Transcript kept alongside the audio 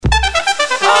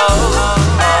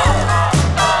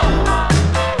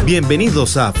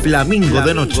Bienvenidos a Flamingo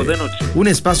de Noche, un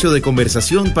espacio de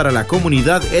conversación para la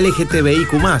comunidad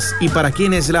LGTBIQ+, y para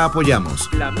quienes la apoyamos.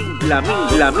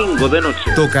 Flamingo de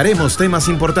Noche. Tocaremos temas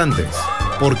importantes,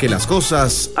 porque las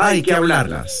cosas hay que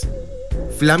hablarlas.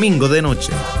 Flamingo de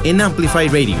Noche, en Amplify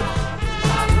Radio.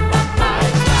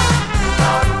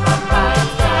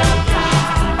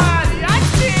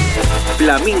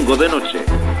 Flamingo de Noche.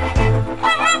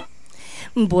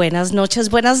 Buenas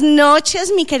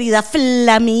noches, mi querida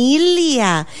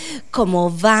Flamilia. ¿Cómo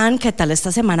van? ¿Qué tal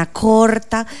esta semana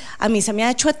corta? A mí se me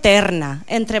ha hecho eterna.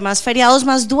 Entre más feriados,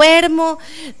 más duermo,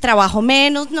 trabajo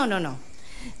menos. No.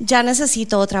 Ya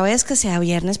necesito otra vez que sea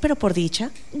viernes, pero por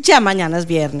dicha, ya mañana es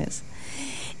viernes.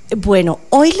 Bueno,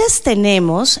 hoy les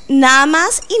tenemos nada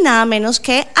más y nada menos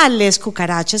que a Les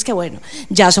Cucaraches, que bueno,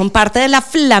 ya son parte de la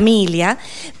Flamilia,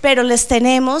 pero les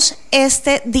tenemos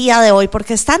este día de hoy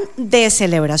porque están de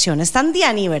celebración, están de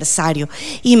aniversario.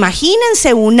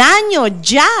 Imagínense, un año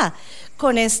ya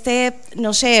con este,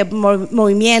 no sé,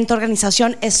 movimiento,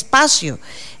 organización, espacio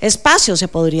se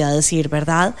podría decir,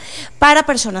 ¿verdad? Para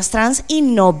personas trans y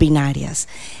no binarias.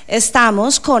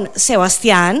 Estamos con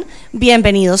Sebastián.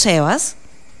 Bienvenido, Sebas.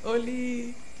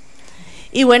 ¡Oli!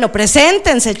 Y bueno,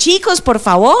 preséntense, chicos, por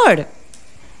favor.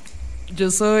 Yo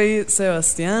soy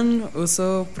Sebastián,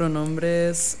 uso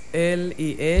pronombres él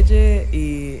y ella,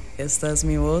 y esta es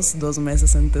mi voz, 2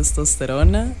 meses en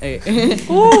testosterona.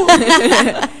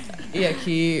 Y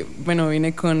aquí, bueno,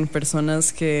 vine con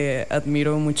personas que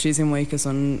admiro muchísimo y que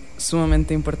son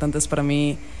sumamente importantes para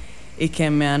mí y que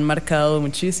me han marcado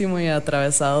muchísimo y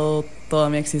atravesado toda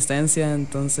mi existencia.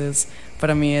 Entonces,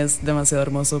 para mí es demasiado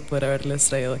hermoso poder haberles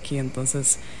traído aquí.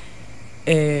 Entonces,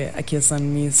 aquí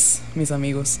están mis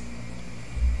amigos.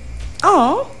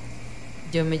 Oh.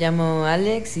 Yo me llamo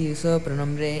Alex y uso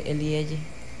pronombre él y ella.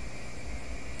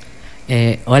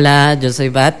 Hola, yo soy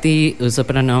Bati, uso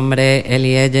pronombre él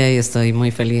y ella y estoy muy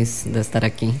feliz de estar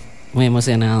aquí, muy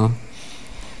emocionado.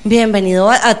 Bienvenido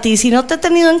a ti, si no te he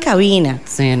tenido en cabina.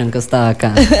 Sí, nunca he estado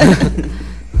acá.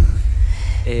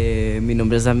 Mi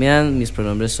nombre es Damián, mis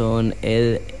pronombres son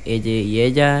él, ella y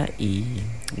ella, y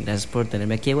gracias por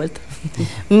tenerme aquí de vuelta.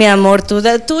 Mi amor, tú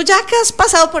ya que has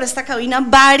pasado por esta cabina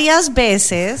varias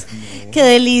veces, qué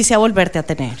delicia volverte a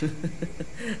tener.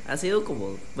 Ha sido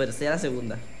como, bueno, esta ya es la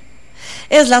segunda.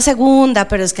 Es la segunda,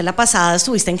 pero es que la pasada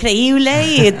estuviste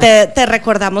increíble y te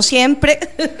recordamos siempre.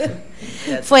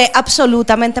 Fue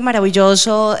absolutamente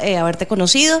maravilloso haberte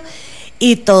conocido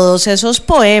y todos esos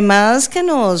poemas que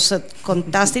nos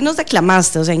contaste y nos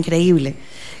declamaste, o sea, increíble.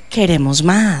 Queremos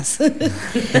más.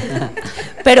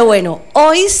 Pero bueno,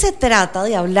 hoy se trata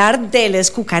de hablar de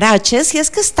Les Cucaraches y es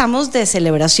que estamos de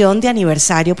celebración de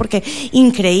aniversario porque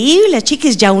increíble,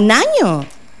 chiquis, ya 1 año.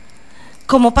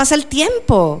 ¿Cómo pasa el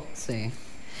tiempo? Sí.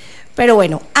 Pero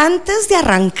bueno, antes de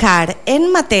arrancar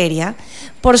en materia,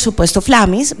 por supuesto,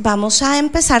 Flamis, vamos a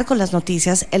empezar con las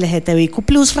noticias LGTBIQ+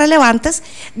 relevantes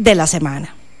de la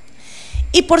semana.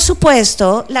 Y por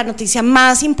supuesto, la noticia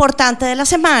más importante de la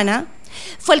semana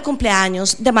fue el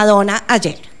cumpleaños de Madonna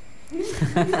ayer.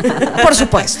 Por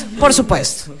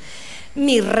supuesto.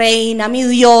 Mi reina, mi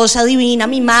diosa divina,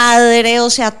 mi madre, o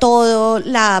sea, todo,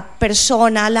 la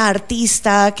persona, la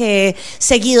artista que he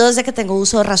seguido desde que tengo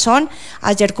uso de razón.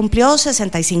 Ayer cumplió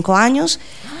 65 años.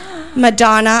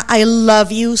 Madonna, I love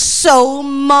you so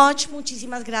much.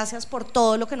 Muchísimas gracias por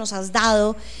todo lo que nos has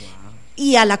dado.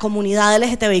 Y a la comunidad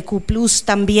LGTBIQ+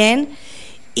 también.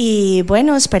 Y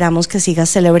bueno, esperamos que sigas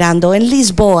celebrando en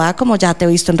Lisboa, como ya te he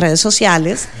visto en redes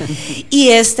sociales. Y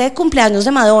este cumpleaños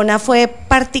de Madonna fue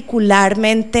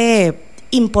particularmente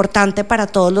importante para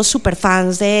todos los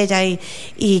superfans de ella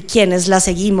y quienes la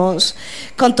seguimos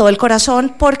con todo el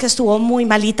corazón, porque estuvo muy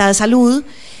malita de salud,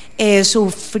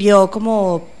 sufrió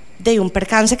como de un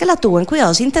percance que la tuvo en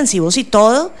cuidados intensivos y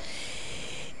todo.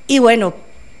 Y bueno,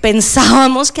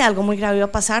 pensábamos que algo muy grave iba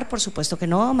a pasar, por supuesto que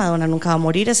no, Madonna nunca va a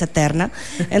morir, es eterna,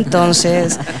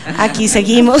 entonces aquí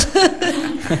seguimos.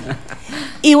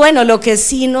 Y bueno, lo que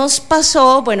sí nos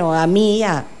pasó, bueno, a mí,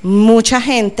 a mucha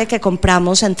gente que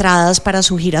compramos entradas para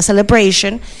su gira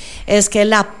Celebration, es que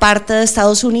la parte de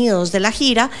Estados Unidos de la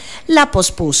gira la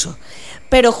pospuso.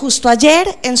 Pero justo ayer,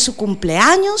 en su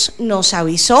cumpleaños, nos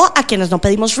avisó, a quienes no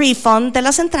pedimos refund de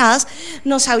las entradas,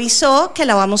 nos avisó que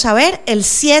la vamos a ver el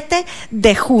 7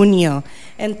 de junio.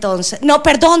 Entonces, no,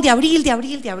 perdón, de abril.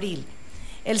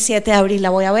 El 7 de abril la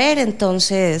voy a ver,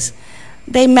 entonces,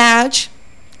 they match.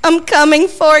 I'm coming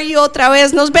for you otra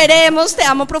vez, nos veremos, te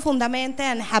amo profundamente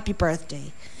and happy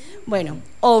birthday. Bueno,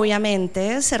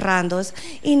 obviamente cerrando,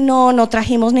 y no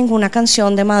trajimos ninguna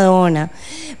canción de Madonna,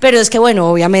 pero es que bueno,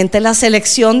 obviamente la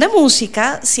selección de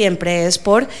música siempre es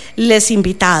por les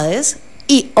invitades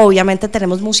Y obviamente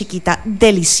tenemos musiquita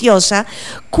deliciosa,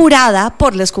 curada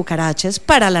por Les Cucaraches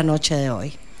para la noche de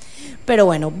hoy. Pero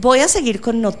bueno, voy a seguir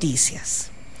con noticias.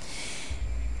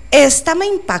 Esta me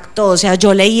impactó, o sea,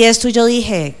 yo leí esto y yo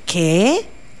dije, ¿qué?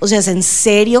 O sea, ¿es en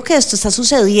serio que esto está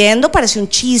sucediendo? Parece un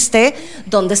chiste.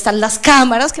 ¿Dónde están las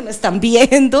cámaras que me están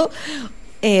viendo?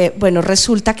 Bueno,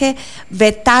 resulta que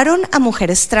vetaron a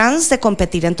mujeres trans de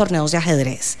competir en torneos de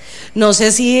ajedrez. No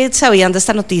sé si sabían de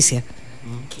esta noticia.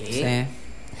 ¿Qué? Sí.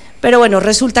 Pero bueno,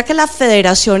 resulta que la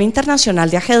Federación Internacional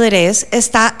de Ajedrez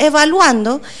está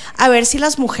evaluando a ver si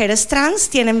las mujeres trans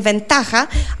tienen ventaja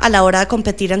a la hora de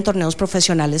competir en torneos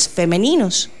profesionales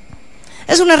femeninos.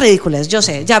 Es una ridiculez, yo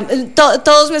sé, ya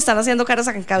todos me están haciendo caras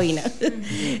acá en cabina.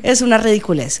 Es una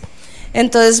ridiculez.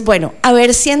 Entonces, bueno, a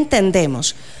ver si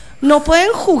entendemos. No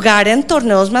pueden jugar en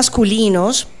torneos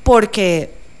masculinos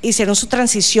porque hicieron su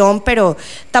transición, pero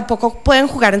tampoco pueden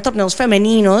jugar en torneos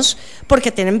femeninos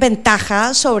porque tienen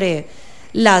ventaja sobre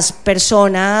las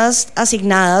personas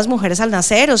asignadas mujeres al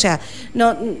nacer. O sea,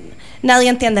 no, nadie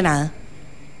entiende nada.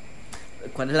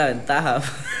 ¿Cuál es la ventaja?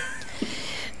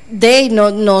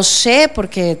 No sé,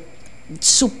 porque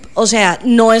o sea,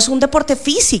 no es un deporte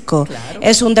físico, claro.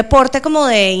 Es un deporte como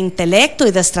de intelecto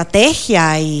y de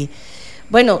estrategia. Y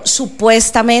bueno,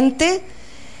 supuestamente,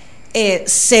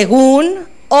 según,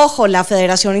 ojo, la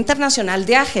Federación Internacional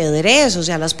de Ajedrez, o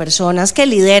sea, las personas que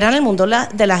lideran el mundo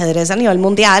del ajedrez a nivel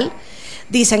mundial,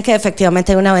 dicen que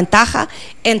efectivamente hay una ventaja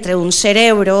entre un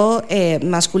cerebro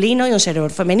masculino y un cerebro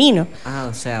femenino. Ah,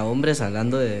 o sea, hombres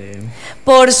hablando de...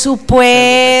 Por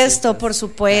supuesto, por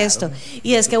supuesto. Claro.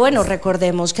 Y es que, bueno,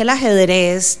 recordemos que el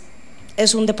ajedrez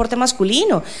es un deporte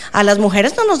masculino. A las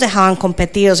mujeres no nos dejaban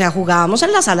competir, o sea, jugábamos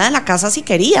en la sala de la casa si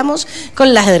queríamos con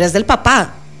el ajedrez del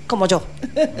papá, como yo.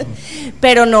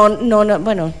 Pero no,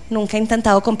 bueno, nunca he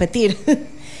intentado competir,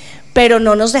 pero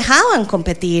no nos dejaban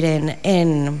competir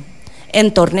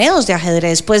en torneos de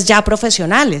ajedrez, pues ya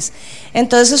profesionales.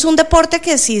 Entonces es un deporte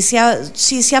que sí se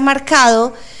ha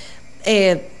marcado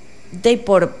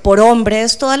por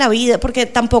hombres toda la vida, porque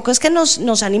tampoco es que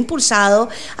nos han impulsado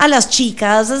a las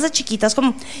chicas desde chiquitas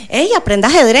como, hey, aprenda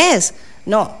ajedrez.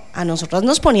 No, a nosotras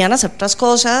nos ponían a hacer otras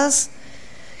cosas,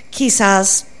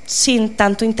 quizás sin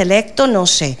tanto intelecto, no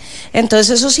sé.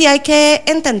 Entonces eso sí hay que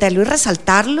entenderlo y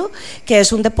resaltarlo, que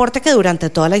es un deporte que durante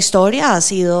toda la historia ha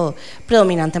sido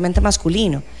predominantemente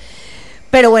masculino.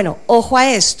 Pero bueno, ojo a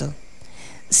esto.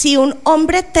 Si un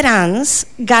hombre trans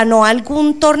ganó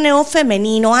algún torneo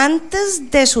femenino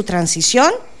antes de su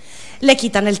transición, le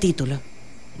quitan el título.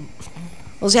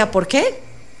 O sea, ¿por qué?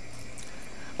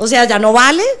 O sea, ¿ya no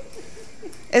vale?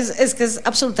 Es que es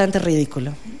absolutamente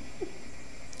ridículo.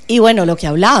 Y bueno, lo que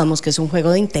hablábamos, que es un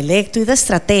juego de intelecto y de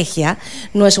estrategia,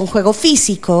 no es un juego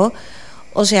físico.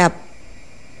 O sea,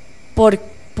 ¿por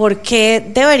qué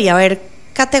debería haber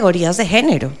categorías de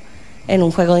género en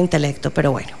un juego de intelecto?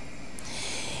 Pero bueno.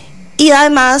 Y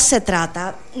además se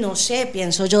trata, no sé,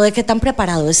 pienso yo, de qué tan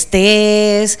preparado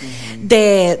estés,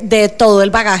 de todo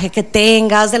el bagaje que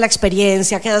tengas, de la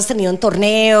experiencia que has tenido en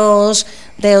torneos,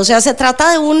 o sea, se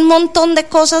trata de un montón de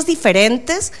cosas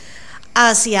diferentes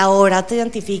si ahora te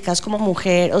identificas como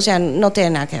mujer, o sea, no tiene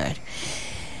nada que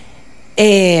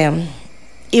ver.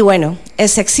 Y bueno,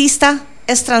 es sexista,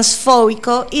 es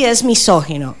transfóbico y es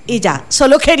misógino. Y ya,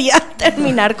 solo quería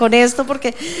terminar con esto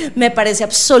porque me parece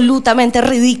absolutamente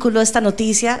ridículo esta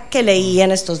noticia que leí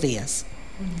en estos días.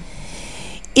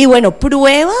 Y bueno,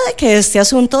 prueba de que este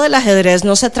asunto del ajedrez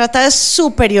no se trata de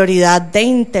superioridad de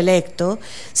intelecto,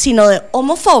 sino de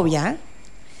homofobia,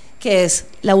 que es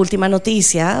la última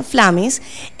noticia, Flamis,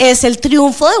 es el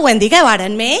triunfo de Wendy Guevara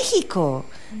en México.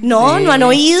 ¿No? Sí. ¿No han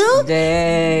oído?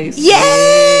 Yes.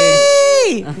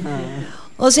 ¡Yay!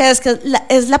 O sea, es que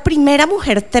es la primera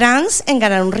mujer trans en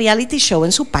ganar un reality show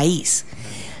en su país.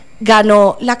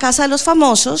 Ganó La Casa de los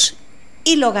Famosos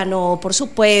y lo ganó, por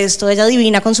supuesto, ella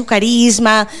divina con su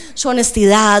carisma, su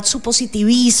honestidad, su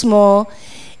positivismo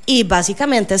y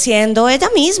básicamente siendo ella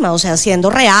misma, o sea, siendo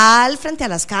real frente a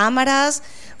las cámaras,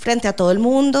 frente a todo el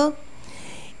mundo.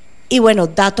 Y bueno,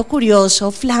 dato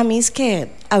curioso, Flamis, que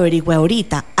averigüé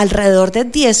ahorita, alrededor de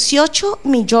 18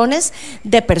 millones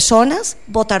de personas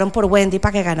votaron por Wendy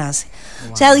para que ganase.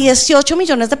 Wow. O sea, 18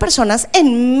 millones de personas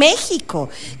en México,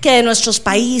 que de nuestros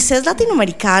países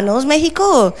latinoamericanos,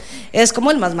 México es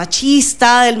como el más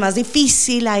machista, el más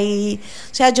difícil ahí.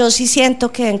 O sea, yo sí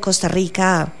siento que en Costa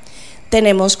Rica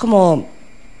tenemos como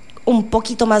un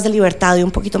poquito más de libertad y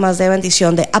un poquito más de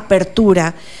bendición, de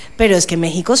apertura, pero es que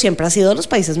México siempre ha sido de los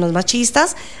países más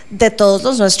machistas de todos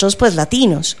los nuestros, pues,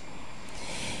 latinos.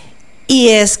 Y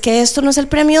es que esto no es el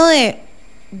premio de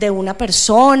de una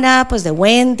persona, pues de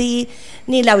Wendy,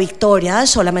 ni la victoria de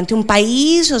solamente un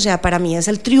país. O sea, para mí es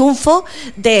el triunfo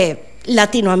de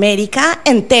Latinoamérica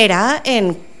entera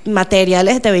en materia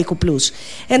LGTBIQ+.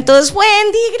 Entonces,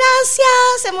 Wendy,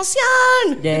 gracias,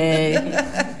 emoción. Yay.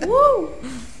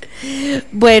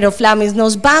 Bueno, Flamis,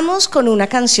 nos vamos con una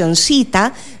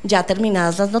cancioncita, ya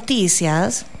terminadas las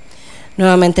noticias.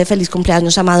 Nuevamente, feliz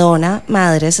cumpleaños a Madonna,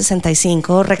 madre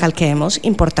 65, recalquemos,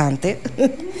 importante.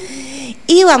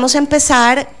 Y vamos a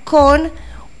empezar con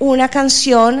una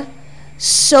canción,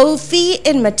 Sophie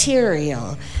in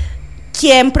Material.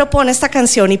 ¿Quién propone esta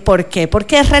canción y por qué? ¿Por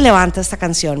qué es relevante esta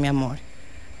canción, mi amor?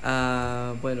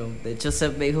 Bueno, de hecho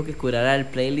Seth me dijo que curara el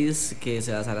playlist que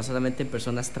se basara solamente en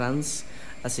personas trans,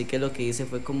 así que lo que hice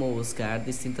fue como buscar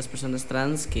distintas personas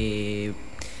trans que,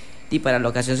 y para la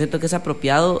ocasión siento que es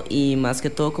apropiado, y más que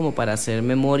todo como para hacer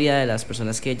memoria de las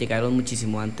personas que llegaron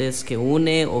muchísimo antes que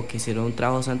UNE o que hicieron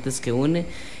trabajos antes que UNE.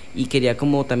 Y quería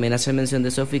como también hacer mención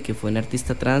de Sophie, que fue una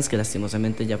artista trans que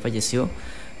lastimosamente ya falleció,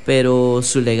 pero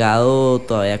su legado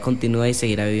todavía continúa y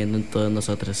seguirá viviendo en todos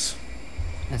nosotros.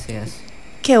 Así es.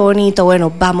 Qué bonito.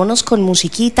 Bueno, vámonos con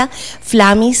musiquita.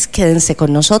 Flamis, quédense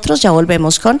con nosotros, ya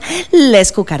volvemos con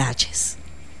Les Cucaraches.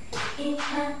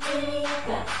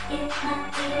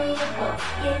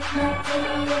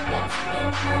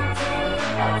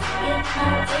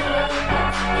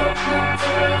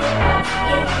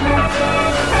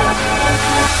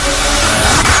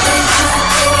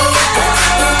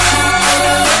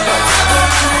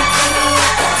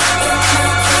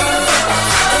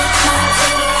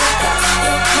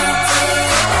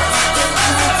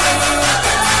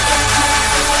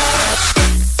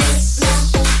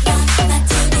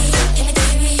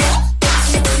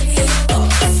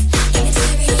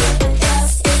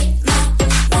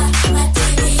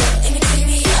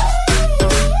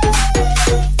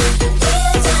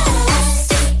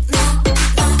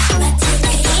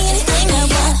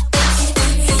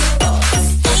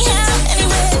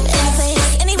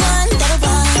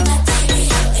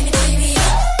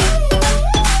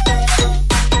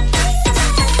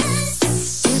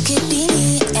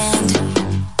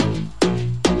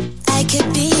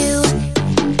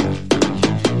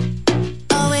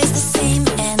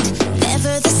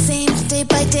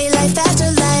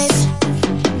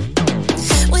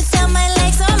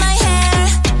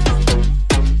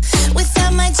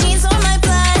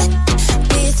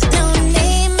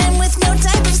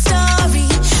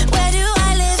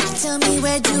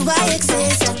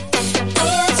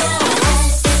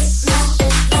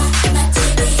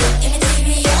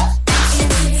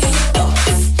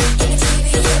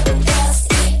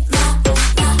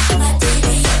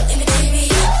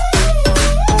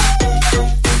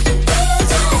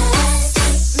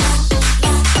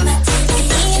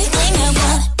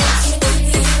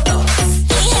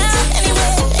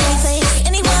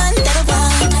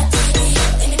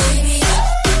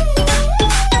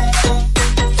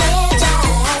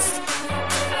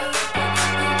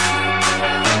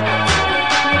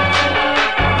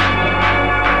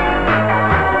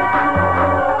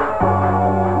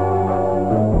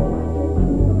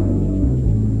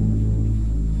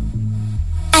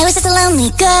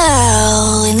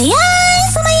 Girl in the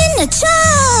eyes of my inner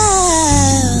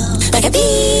child, I could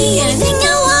be anything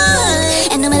I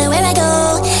want, and no matter where I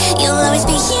go, you'll always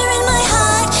be here in my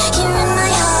heart, here in my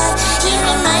heart, here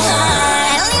in my heart.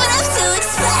 I don't even have to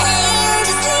explain,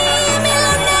 just leave me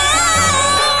alone now.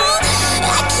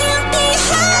 I can't be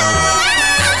held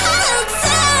down, I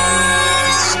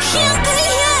can't be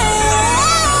held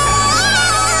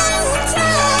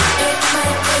down.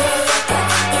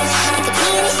 I could be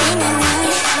anything I want.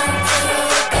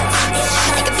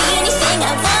 I could be anything I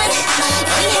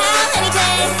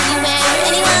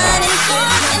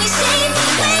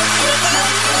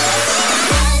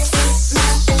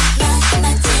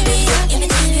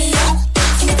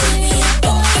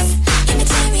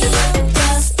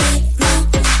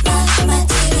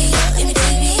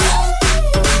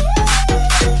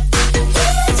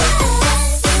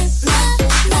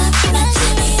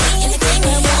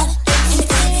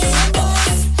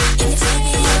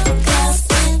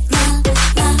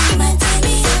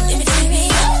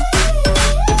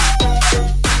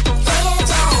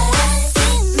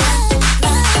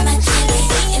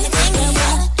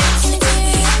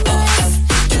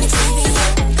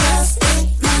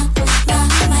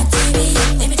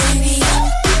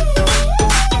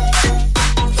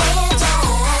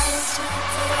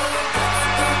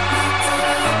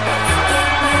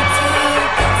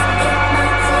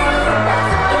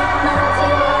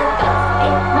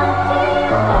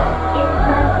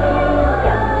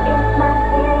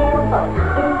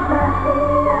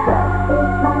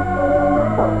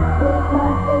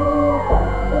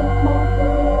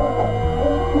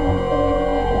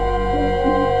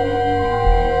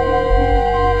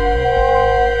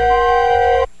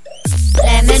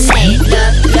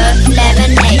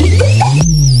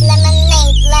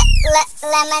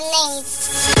lemonade.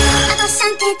 I got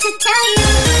something to tell you.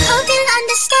 Hope you'll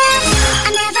understand. I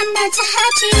never meant to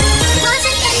hurt you.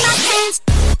 Wasn't in my plans.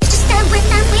 It's just that when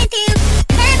I'm with you,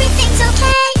 everything's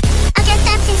okay. I get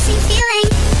that fizzy feeling,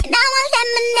 and I want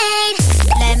lemonade.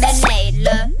 Lemonade,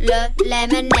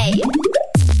 lemonade.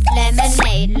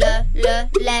 Lemonade,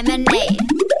 lemonade.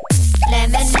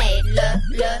 Lemonade,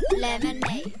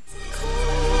 lemonade.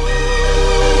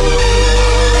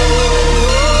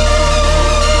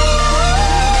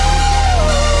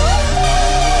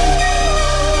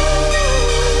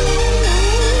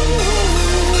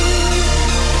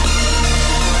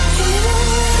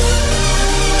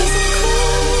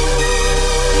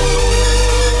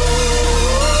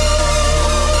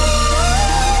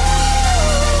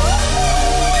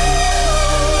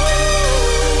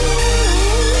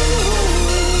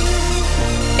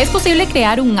 ¿Es posible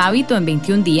crear un hábito en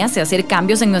 21 días y hacer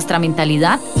cambios en nuestra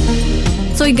mentalidad?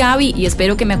 Soy Gaby y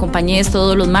espero que me acompañes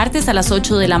todos los martes a las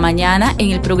 8 de la mañana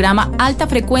en el programa Alta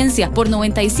Frecuencia por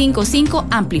 95.5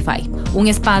 Amplify, un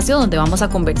espacio donde vamos a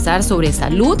conversar sobre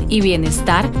salud y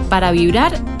bienestar para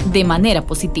vibrar de manera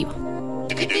positiva.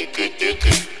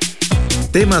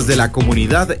 Temas de la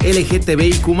comunidad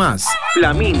LGTBIQ+.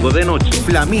 Flamingo de noche.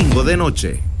 Flamingo de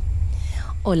noche.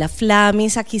 Hola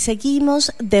Flamis, aquí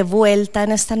seguimos de vuelta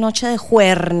en esta noche de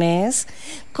jueves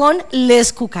con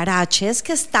Les Cucaraches,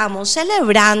 que estamos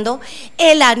celebrando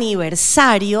el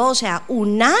aniversario, o sea,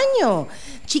 un año.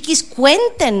 Chiquis,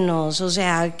 cuéntenos, o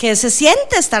sea, ¿qué se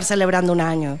siente estar celebrando un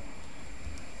año?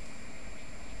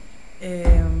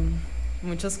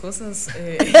 Muchas cosas.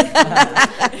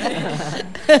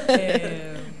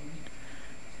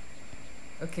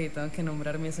 Ok, tengo que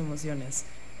nombrar mis emociones.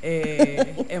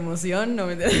 Emoción, no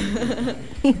me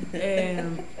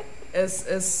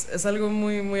es algo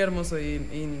muy, muy hermoso y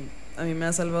a mí me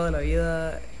ha salvado la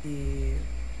vida y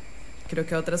creo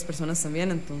que a otras personas también,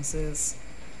 entonces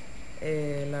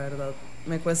la verdad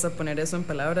me cuesta poner eso en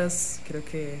palabras. Creo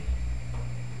que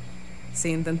si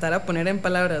intentara poner en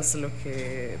palabras lo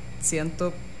que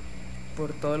siento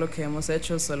por todo lo que hemos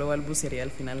hecho, solo balbucearía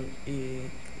al final,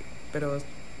 pero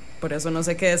por eso no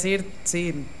sé qué decir.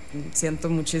 Sí, siento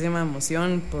muchísima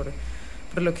emoción por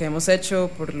lo que hemos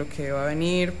hecho, por lo que va a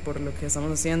venir, por lo que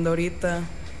estamos haciendo ahorita.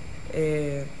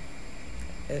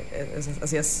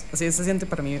 Así se siente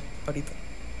para mí ahorita.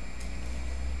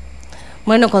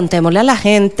 Bueno, contémosle a la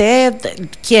gente,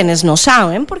 quienes no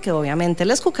saben, porque obviamente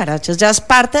Les Cucaraches ya es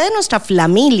parte de nuestra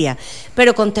familia,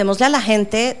 pero contémosle a la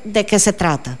gente de qué se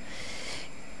trata,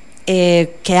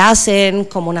 qué hacen,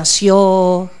 cómo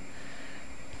nació.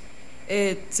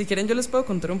 Si quieren yo les puedo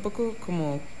contar un poco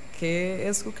como qué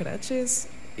es Cucaraches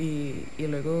y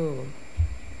luego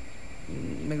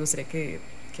me gustaría que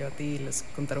Bati les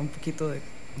contara un poquito de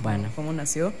cómo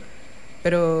nació.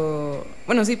 Pero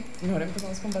bueno, sí, mejor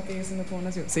empezamos con Bati diciendo cómo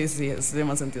nació. Sí, es de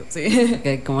más sentido, sí.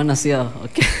 Okay, ¿cómo nació?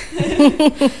 Okay.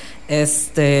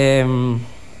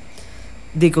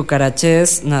 De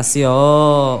Cucaraches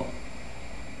nació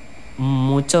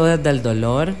mucho desde el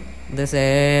dolor de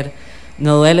ser.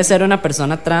 No duele ser una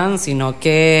persona trans, sino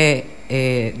que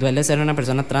duele ser una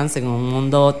persona trans en un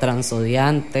mundo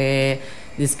transodiante,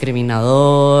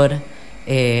 discriminador,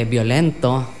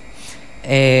 violento.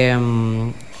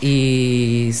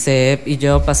 Y Seb y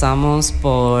yo pasamos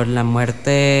por la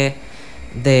muerte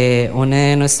de una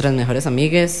de nuestras mejores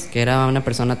amigas, que era una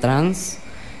persona trans,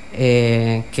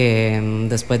 que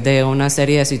después de una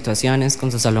serie de situaciones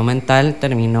con su salud mental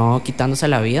terminó quitándose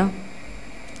la vida,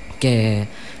 que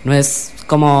no es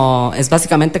como, es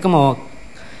básicamente como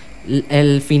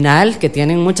el final que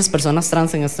tienen muchas personas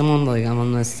trans en este mundo, digamos.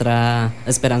 Nuestra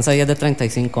esperanza de vida es de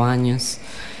 35 años.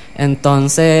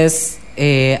 Entonces,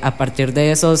 a partir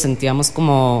de eso sentíamos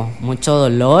como mucho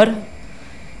dolor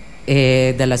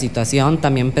de la situación.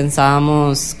 También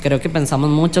creo que pensamos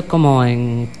mucho como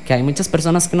en que hay muchas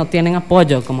personas que no tienen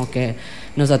apoyo, como que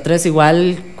nosotros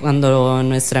igual cuando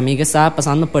nuestra amiga estaba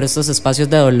pasando por estos espacios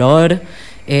de dolor,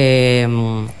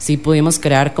 sí pudimos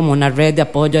crear como una red de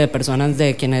apoyo de personas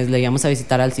de quienes le íbamos a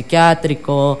visitar al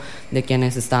psiquiátrico, de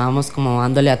quienes estábamos como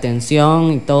dándole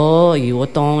atención y todo, y hubo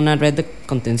toda una red de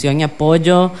contención y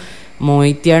apoyo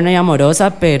muy tierna y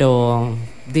amorosa, pero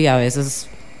a veces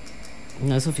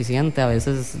no es suficiente, a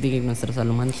veces nuestra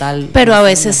salud mental, pero a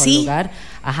veces sí.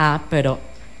 Pero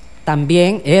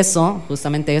también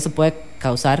justamente eso puede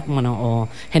causar, o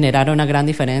generar una gran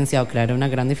diferencia o crear una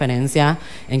gran diferencia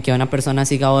en que una persona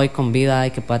siga hoy con vida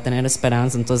y que pueda tener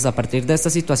esperanza. Entonces, a partir de esta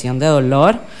situación de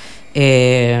dolor,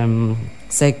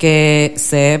 sé que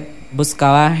se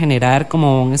buscaba generar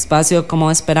como un espacio como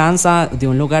de esperanza, de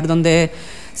un lugar donde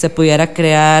se pudiera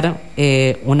crear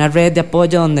una red de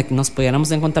apoyo donde nos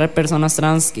pudiéramos encontrar personas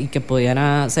trans y que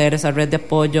pudiera ser esa red de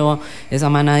apoyo, esa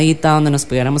manadita donde nos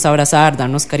pudiéramos abrazar,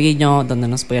 darnos cariño, donde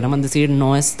nos pudiéramos decir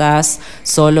no estás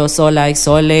solo, sola y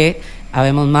sole.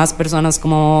 Habemos más personas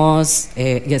como vos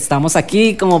y estamos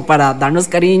aquí como para darnos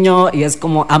cariño y es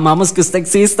como amamos que usted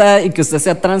exista y que usted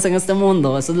sea trans en este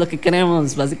mundo, eso es lo que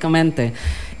queremos básicamente.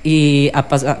 Y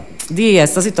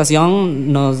esta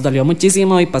situación nos dolió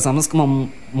muchísimo y pasamos como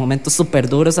momentos súper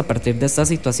duros a partir de esta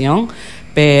situación,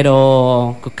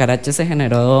 pero Cucaraches se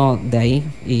generó de ahí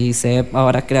y se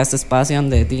ahora crea este espacio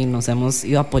donde nos hemos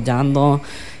ido apoyando,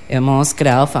 hemos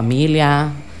creado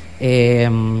familia,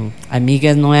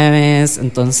 amigues nuevas,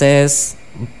 entonces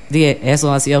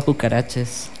eso ha sido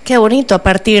Cucaraches. Qué bonito, a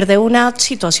partir de una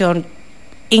situación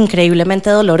increíblemente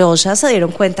dolorosa se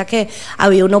dieron cuenta que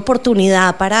había una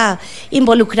oportunidad para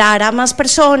involucrar a más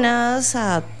personas,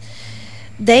 a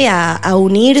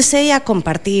unirse y a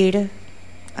compartir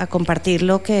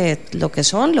lo que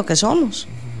son, lo que somos.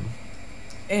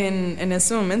 En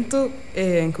este momento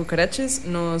en Cucaraches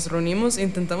nos reunimos,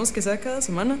 intentamos que sea cada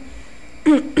semana,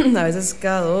 a veces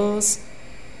cada 2,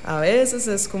 a veces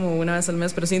es como una vez al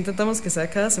mes, pero sí intentamos que sea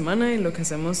cada semana y lo que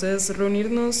hacemos es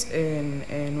reunirnos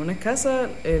en una casa,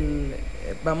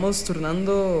 vamos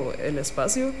turnando el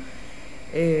espacio,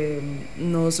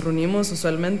 nos reunimos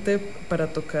usualmente para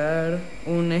tocar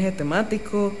un eje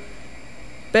temático,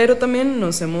 pero también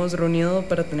nos hemos reunido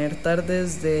para tener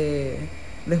tardes de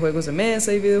juegos de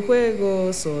mesa y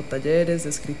videojuegos o talleres de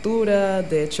escritura.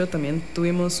 De hecho también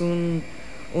tuvimos un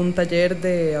taller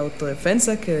de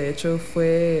autodefensa que de hecho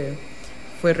fue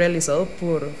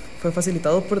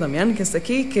facilitado por Damián, que está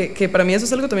aquí, que para mí eso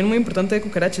es algo también muy importante de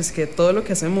Cucaraches, que todo lo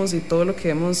que hacemos y todo lo que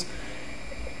hemos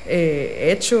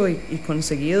hecho y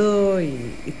conseguido y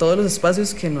todos los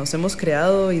espacios que nos hemos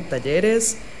creado y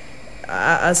talleres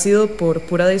ha sido por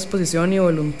pura disposición y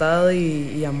voluntad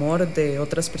y amor de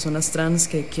otras personas trans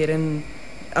que quieren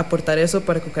aportar eso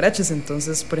para Cucaraches.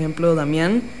 Entonces, por ejemplo,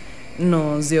 Damián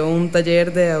nos dio un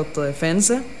taller de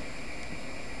autodefensa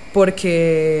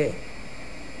porque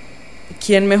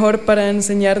 ¿quién mejor para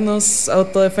enseñarnos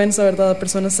autodefensa, verdad, a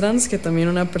personas trans que también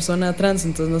una persona trans?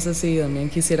 Entonces no sé si Damián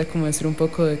quisiera como decir un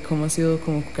poco de cómo ha sido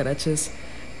como Cucaraches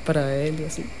para él y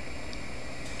así.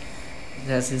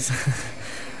 Gracias.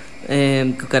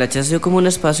 Cucaraches ha sido como un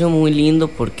espacio muy lindo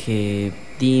porque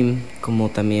como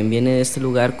también viene de este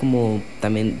lugar, como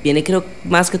también viene, creo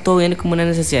más que todo viene como una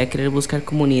necesidad de querer buscar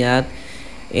comunidad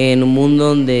en un mundo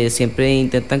donde siempre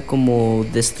intentan como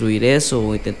destruir eso,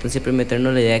 o intentan siempre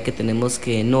meternos la idea de que tenemos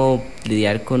que no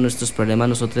lidiar con nuestros problemas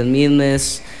nosotros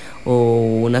mismos,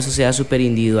 o una sociedad súper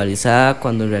individualizada,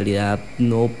 cuando en realidad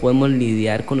no podemos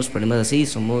lidiar con los problemas así.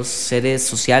 Somos seres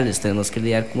sociales, tenemos que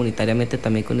lidiar comunitariamente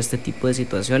también con este tipo de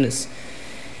situaciones.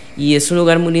 Y es un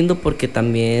lugar muy lindo porque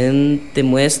también te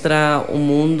muestra un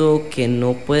mundo que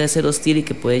no puede ser hostil y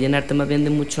que puede llenarte más bien de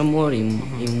mucho amor y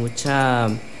mucha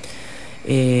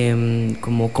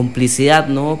como complicidad,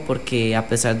 ¿no? Porque a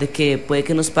pesar de que puede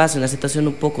que nos pase una situación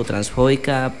un poco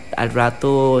transfóbica, al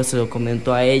rato se lo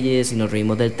comento a ellos y nos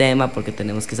reímos del tema porque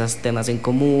tenemos quizás temas en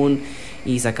común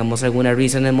y sacamos alguna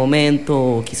risa en el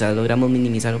momento, o quizás logramos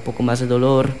minimizar un poco más el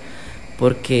dolor,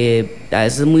 porque a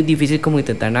veces es muy difícil como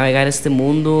intentar navegar este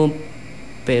mundo,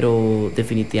 pero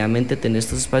definitivamente tener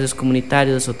estos espacios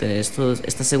comunitarios o tener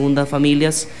estas segundas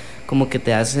familias como que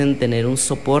te hacen tener un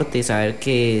soporte y saber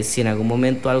que si en algún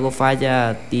momento algo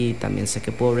falla, y también sé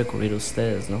que puedo recurrir a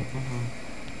ustedes, ¿no?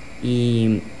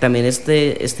 Y también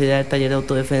este taller de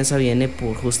autodefensa viene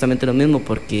por justamente lo mismo,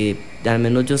 porque al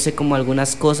menos yo sé como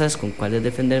algunas cosas con cuáles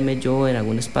defenderme yo en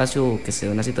algún espacio o que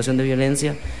sea una situación de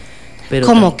violencia. Pero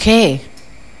 ¿cómo qué?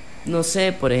 No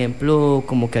sé, por ejemplo,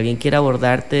 como que alguien quiera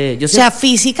abordarte. O sea,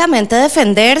 físicamente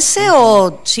defenderse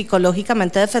o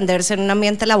psicológicamente defenderse en un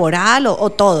ambiente laboral o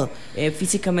todo.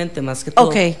 Físicamente más que todo,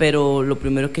 okay. Pero lo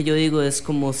primero que yo digo es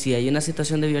como si hay una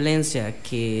situación de violencia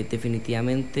que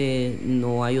definitivamente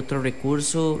no hay otro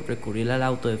recurso, recurrir a la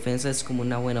autodefensa es como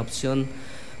una buena opción.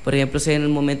 Por ejemplo, si hay en el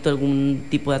momento algún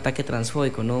tipo de ataque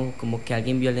transfóbico, ¿no? Como que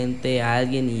alguien violente a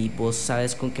alguien y vos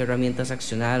sabes con qué herramientas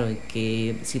accionar o en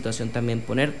qué situación también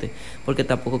ponerte. Porque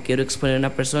tampoco quiero exponer a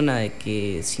una persona de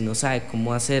que si no sabe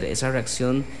cómo hacer esa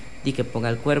reacción y que ponga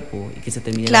el cuerpo y que se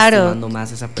termine lastimando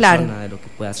más a esa persona de lo que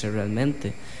puede hacer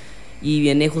realmente. Y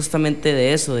viene justamente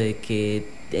de eso, de que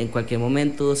en cualquier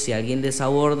momento, si alguien les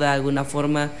aborda de alguna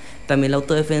forma, también la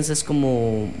autodefensa es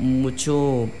como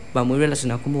mucho, va muy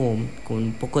relacionado como con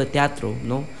un poco de teatro,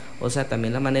 ¿no? O sea,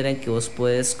 también la manera en que vos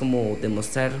puedes como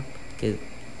demostrar que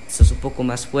sos un poco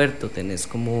más fuerte, o tenés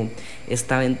como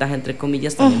esta ventaja entre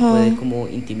comillas, también puede como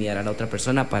intimidar a la otra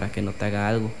persona para que no te haga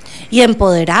algo. Y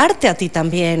empoderarte a ti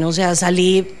también, o sea,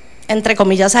 salir entre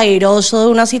comillas airoso de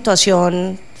una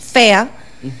situación fea,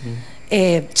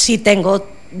 si tengo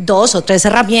 2 o 3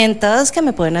 herramientas que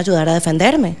me pueden ayudar a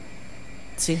defenderme.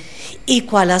 Sí. ¿Y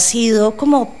cuál ha sido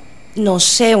como, no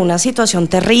sé, una situación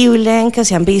terrible en que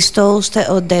se han visto usted,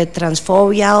 o de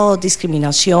transfobia o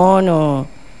discriminación, o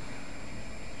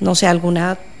no sé,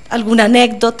 alguna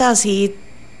anécdota así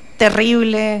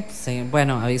terrible? Sí,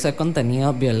 bueno, aviso de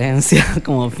contenido, violencia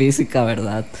como física,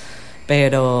 ¿verdad?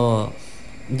 Pero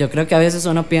yo creo que a veces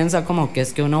uno piensa como que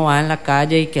es que uno va en la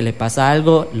calle y que le pasa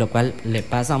algo, lo cual le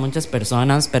pasa a muchas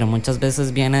personas, pero muchas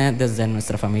veces viene desde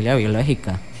nuestra familia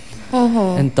biológica.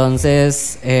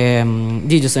 Entonces,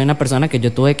 yo soy una persona que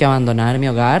yo tuve que abandonar mi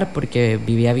hogar porque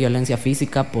vivía violencia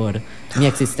física por mi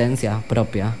existencia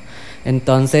propia.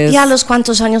 Entonces, ¿y a los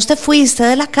cuántos años te fuiste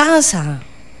de la casa?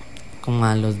 Como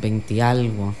a los 20 y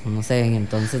algo, no sé,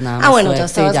 entonces nada más. Bueno, ya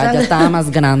estabas ya estaba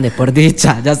más grande, por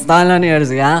dicha, ya estaba en la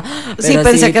universidad. Sí,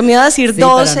 pensé que me iba a decir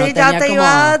 12 y ya te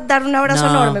iba a dar un abrazo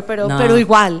enorme, pero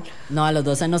igual. No, a los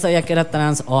 12 no sabía que era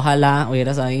trans, ojalá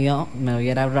hubiera sabido, me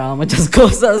hubiera ahorrado muchas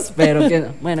cosas, pero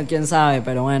bueno, quién sabe,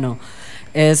 pero bueno.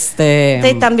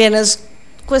 Y también es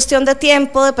cuestión de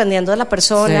tiempo, dependiendo de la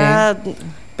persona. Sí.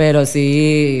 Pero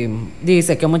sí,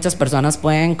 dice que muchas personas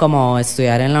pueden como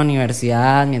estudiar en la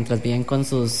universidad mientras viven con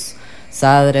sus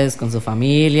padres, con su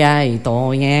familia y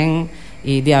todo bien.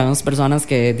 Y habemos personas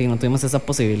que no tuvimos esa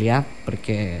posibilidad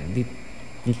porque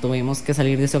tuvimos que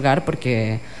salir de ese hogar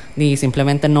porque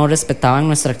simplemente no respetaban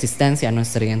nuestra existencia,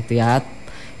 nuestra identidad.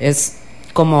 Es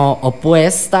como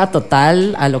opuesta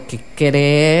total a lo que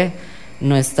cree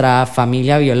nuestra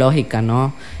familia biológica,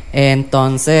 ¿no?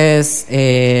 Entonces,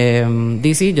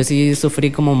 sí, yo sí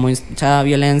sufrí como mucha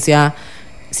violencia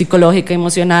psicológica y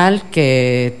emocional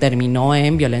que terminó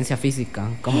en violencia física.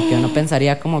 Como que uno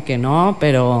pensaría como que no,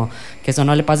 pero que eso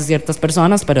no le pasa a ciertas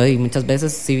personas, pero muchas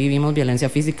veces sí vivimos violencia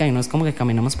física y no es como que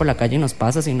caminamos por la calle y nos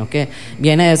pasa, sino que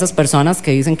viene de esas personas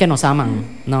que dicen que nos aman,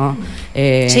 ¿no?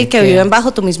 Sí, que viven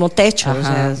bajo tu mismo techo. Ajá, o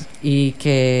sea, y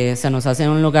que se nos hace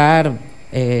un lugar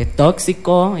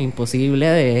tóxico, imposible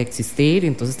de existir, y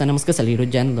entonces tenemos que salir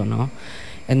huyendo, ¿no?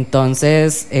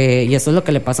 Entonces, y eso es lo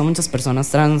que le pasa a muchas personas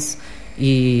trans,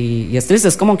 y es triste,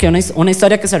 es como que una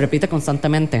historia que se repite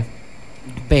constantemente,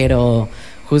 pero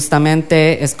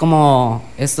justamente es como,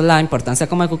 esto es la importancia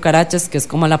como de Cucaraches, que es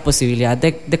como la posibilidad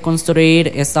de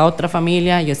construir esta otra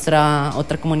familia y esta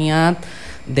otra comunidad,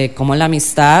 de cómo la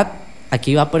amistad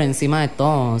aquí va por encima de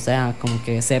todo, o sea, como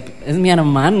que es mi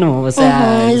hermano, o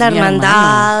sea, es la mi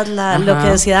hermandad, lo que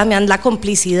Ajá. decía Damián, la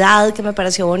complicidad, que me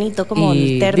pareció bonito como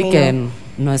el término. Y que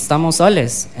no estamos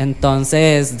soles,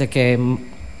 entonces de que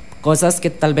cosas que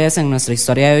tal vez en nuestra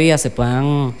historia de vida se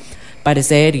puedan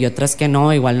parecer y otras que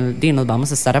no, igual nos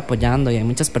vamos a estar apoyando, y hay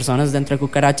muchas personas dentro de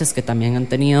Cucaraches que también han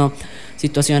tenido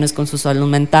situaciones con su salud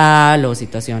mental o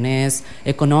situaciones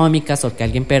económicas, o que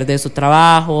alguien pierde su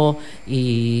trabajo,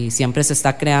 y siempre se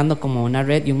está creando como una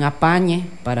red y un apañe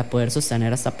para poder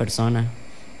sostener a esta persona.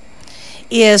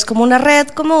 Y es como una red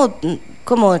como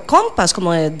de compas,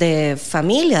 como de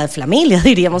familia, de flamilia,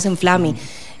 diríamos en Flami.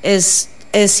 Es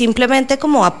simplemente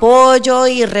como apoyo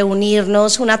y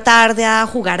reunirnos una tarde a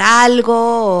jugar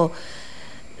algo,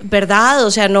 ¿verdad?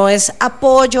 O sea, no es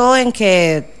apoyo en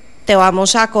que te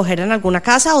vamos a acoger en alguna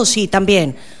casa, o sí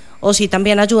también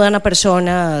ayudan a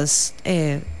personas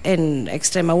en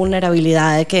extrema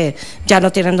vulnerabilidad, de que ya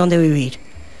no tienen dónde vivir.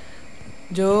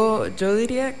 Yo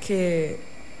diría que,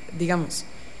 digamos,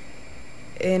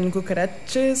 en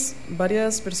Cucaraches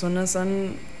varias personas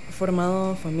han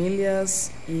formado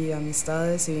familias y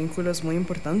amistades y vínculos muy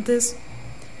importantes.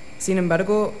 Sin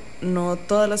embargo, no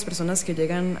todas las personas que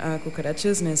llegan a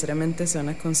Cucaraches necesariamente se van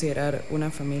a considerar una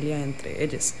familia entre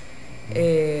ellas.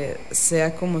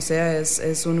 Sea como sea,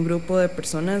 es un grupo de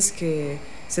personas que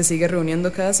se sigue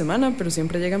reuniendo cada semana, pero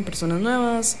siempre llegan personas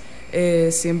nuevas.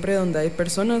 Siempre donde hay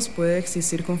personas puede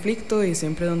existir conflicto, y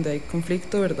siempre donde hay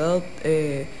conflicto, ¿verdad?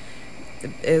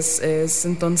 Es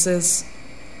entonces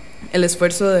el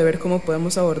esfuerzo de ver cómo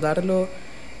podemos abordarlo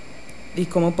y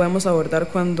cómo podemos abordar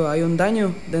cuando hay un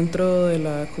daño dentro de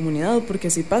la comunidad,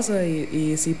 porque sí pasa,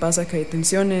 y sí pasa que hay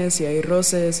tensiones y hay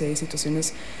roces y hay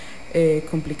situaciones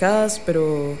complicadas,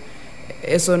 pero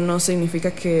eso no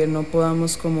significa que no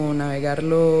podamos como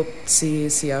navegarlo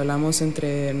si hablamos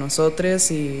entre nosotros,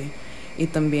 y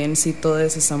también si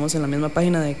todos estamos en la misma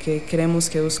página de qué queremos,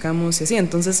 qué buscamos y así.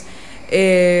 Entonces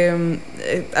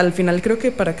al final creo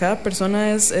que para cada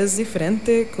persona es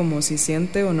diferente como si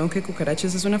siente o no que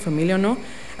Cucaraches es una familia o no.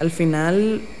 Al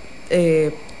final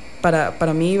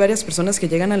para mí varias personas que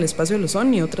llegan al espacio lo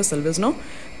son y otras tal vez no,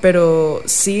 pero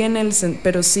sí,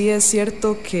 pero sí es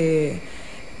cierto que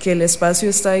el espacio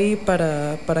está ahí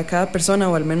para cada persona,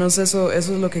 o al menos eso es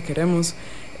lo que queremos.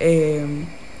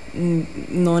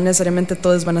 No necesariamente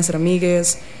todos van a ser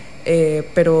amigues,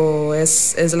 pero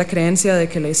es la creencia de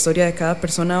que la historia de cada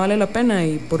persona vale la pena,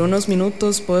 y por unos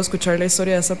minutos puedo escuchar la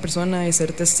historia de esa persona y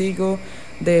ser testigo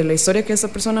de la historia que esa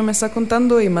persona me está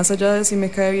contando, y más allá de si me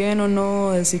cae bien o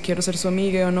no, de si quiero ser su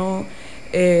amiga o no,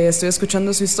 estoy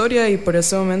escuchando su historia y por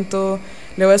ese momento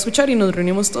le voy a escuchar, y nos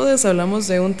reunimos todos, hablamos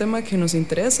de un tema que nos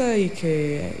interesa y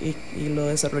lo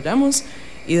desarrollamos,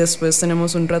 y después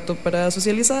tenemos un rato para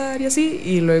socializar y así,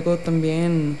 y luego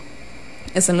también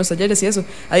están los talleres y eso.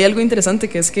 Hay algo interesante,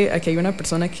 que es que aquí hay una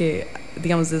persona que,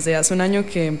 digamos, desde hace un año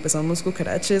que empezamos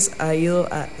Cucaraches, ha ido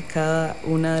a cada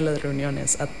una de las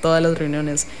reuniones, a todas las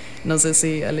reuniones. No sé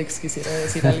si Alex quisiera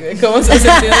decir algo de cómo se ha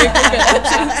sentido de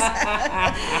Cucaraches.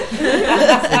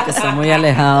 Sí, que está muy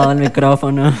alejado del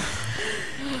micrófono.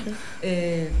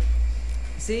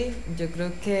 Sí, yo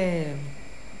creo que,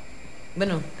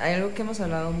 bueno, hay algo que hemos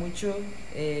hablado mucho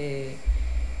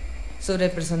sobre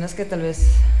personas que tal vez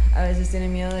a veces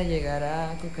tienen miedo de llegar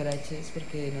a Cucaraches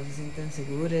porque no se sienten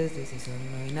seguros de si son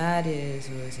no binarias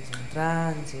o de si son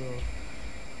trans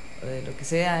o de lo que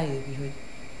sea, y dijo,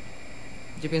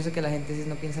 yo pienso que la gente sí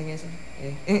no piensa en eso,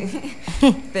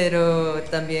 pero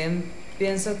también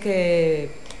pienso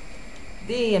que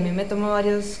a mí me tomó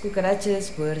varios Cucaraches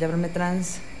poder llamarme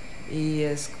trans, y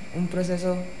es un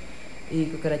proceso, y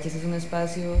Cucaraches es un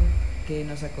espacio que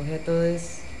nos acoge a todos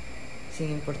sin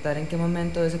importar en qué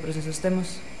momento de ese proceso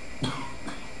estemos.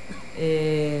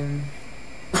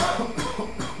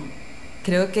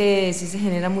 Creo que sí se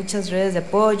generan muchas redes de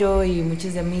apoyo y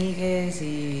muchas de amigues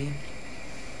y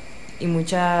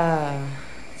mucha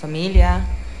familia,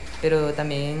 pero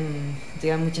también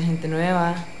llega mucha gente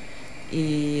nueva,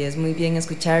 y es muy bien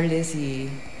escucharles y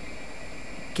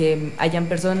que hayan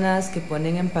personas que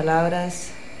ponen en palabras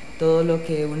todo lo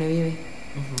que uno vive.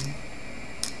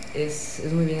 Es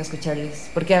muy bien escucharles,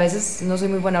 porque a veces no soy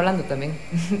muy buena hablando también.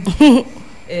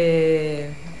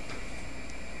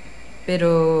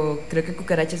 Pero creo que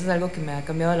Cucaraches es algo que me ha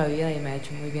cambiado la vida y me ha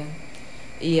hecho muy bien,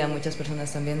 y a muchas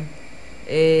personas también.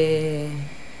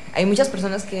 Hay muchas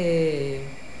personas que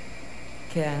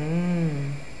han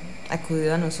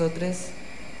acudido a nosotros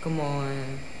como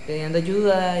pidiendo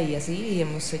ayuda y así, y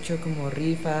hemos hecho como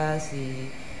rifas y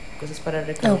cosas para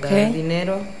recaudar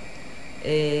dinero.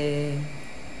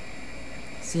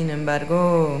 Sin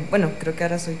embargo, bueno, creo que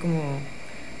ahora soy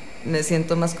me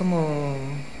siento más como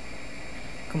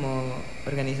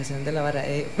organización de la vara,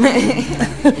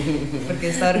 porque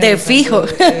está de fijo.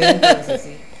 Eventos,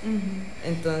 así.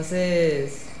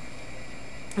 Entonces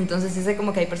sí sé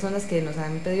como que hay personas que nos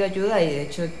han pedido ayuda, y de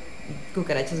hecho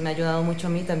Cucaraches me ha ayudado mucho a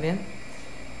mí también.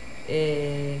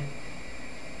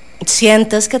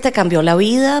 ¿Sientes que te cambió la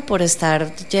vida por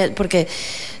estar? Porque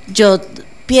yo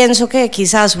pienso que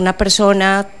quizás una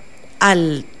persona,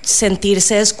 al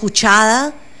sentirse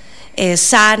escuchada,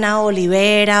 sana o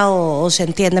libera o se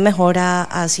entiende mejor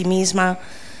a sí misma,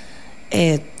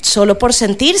 solo por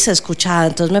sentirse escuchada.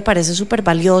 Entonces me parece súper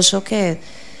valioso que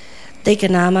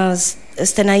nada más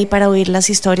estén ahí para oír las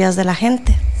historias de la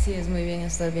gente. Sí, es muy bien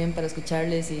estar bien para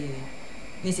escucharles, y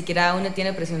ni siquiera uno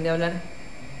tiene presión de hablar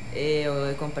o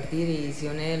de compartir, y si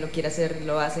uno lo quiere hacer,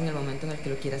 lo hace en el momento en el que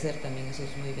lo quiere hacer, también eso es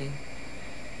muy bien.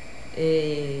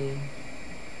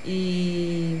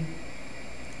 Y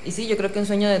sí, yo creo que un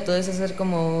sueño de todo es hacer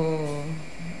como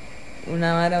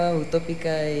una vara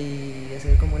utópica y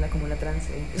hacer como una comuna trans.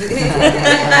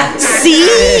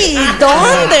 Sí,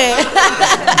 ¿dónde?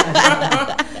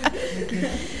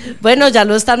 Bueno, ya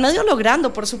lo están medio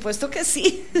logrando, por supuesto que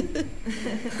sí.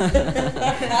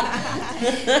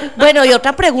 Bueno, y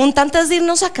otra pregunta antes de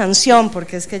irnos a canción,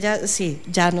 porque es que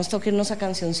ya nos toca irnos a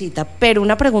cancioncita, pero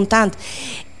una pregunta antes.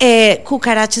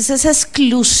 Cucaraches es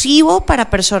exclusivo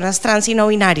para personas trans y no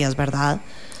binarias, ¿verdad?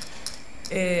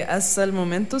 Hasta el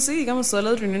momento sí, digamos, todas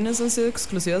las reuniones han sido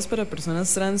exclusivas para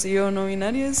personas trans y o no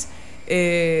binarias.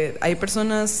 Hay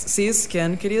personas cis que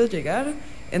han querido llegar,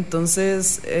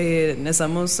 entonces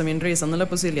estamos también revisando la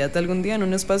posibilidad de algún día en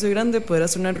un espacio grande poder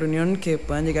hacer una reunión que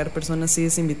puedan llegar personas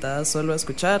cis invitadas solo a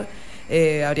escuchar.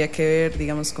 Habría que ver,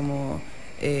 digamos, como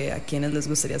a quienes les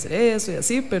gustaría hacer eso y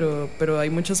así, pero hay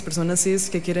muchas personas cis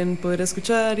que quieren poder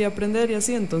escuchar y aprender y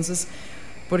así, entonces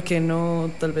 ¿por qué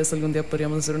no? Tal vez algún día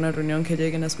podríamos hacer una reunión que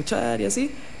lleguen a escuchar y así,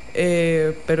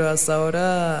 pero hasta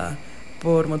ahora,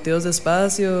 por motivos de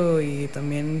espacio y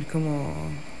también como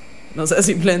no sé,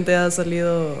 simplemente ha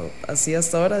salido así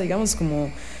hasta ahora, digamos,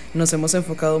 como nos hemos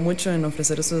enfocado mucho en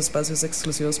ofrecer estos espacios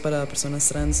exclusivos para personas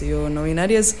trans y o no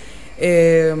binarias.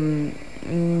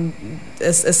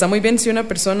 Está muy bien si una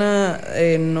persona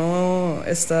no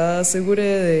está segura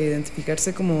de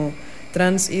identificarse como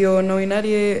trans y o no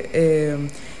binaria,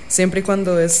 siempre y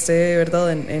cuando esté,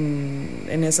 ¿verdad?,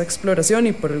 en esa exploración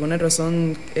y por alguna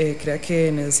razón crea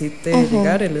que necesite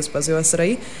llegar, el espacio va a estar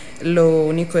ahí. Lo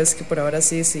único es que por ahora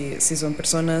sí, si son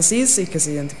personas cis y que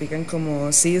se identifican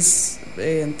como cis,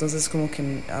 entonces como que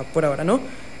por ahora no,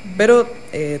 pero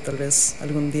tal vez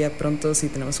algún día pronto sí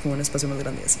tenemos como un espacio más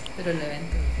grande así. Pero el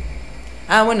evento...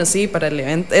 Bueno, sí, para el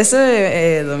evento,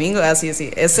 ese domingo,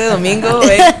 ese domingo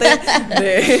 20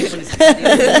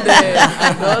 de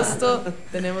agosto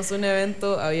tenemos un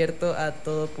evento abierto a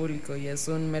todo público y es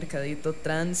un mercadito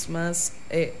trans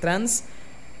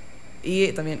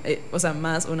y también,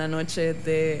 más una noche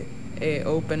de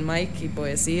open mic y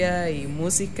poesía y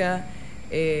música.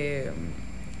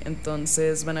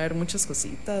 Entonces van a haber muchas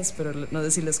cositas, pero no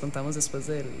sé si les contamos después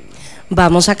del...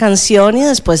 Vamos a canción y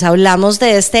después hablamos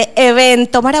de este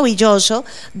evento maravilloso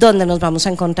donde nos vamos a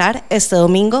encontrar este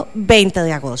domingo 20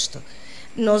 de agosto.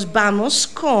 Nos vamos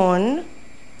con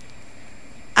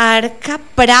Arca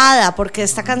Prada, porque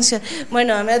esta canción...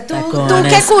 Bueno, tú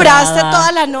que curaste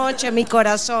toda la noche mi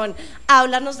corazón,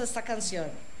 háblanos de esta canción.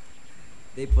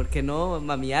 ¿De por qué no,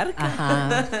 Mami Arca?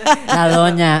 Ajá. La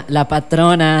doña, la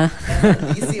patrona.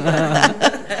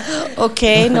 Ok,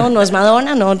 no es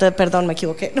Madonna, no, perdón, me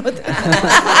equivoqué. No.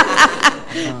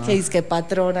 Que es que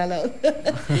patrona.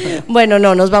 Bueno,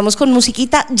 nos vamos con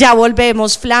musiquita, ya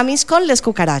volvemos, Flamis con Les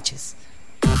Cucaraches.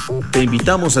 Te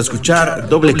invitamos a escuchar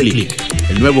Doble Clic,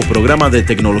 el nuevo programa de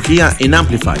tecnología en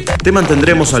Amplify. Te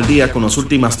mantendremos al día con las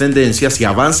últimas tendencias y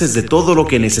avances de todo lo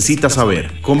que necesitas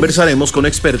saber. Conversaremos con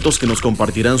expertos que nos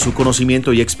compartirán su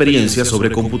conocimiento y experiencia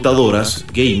sobre computadoras,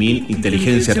 gaming,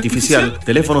 inteligencia artificial,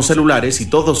 teléfonos celulares y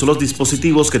todos los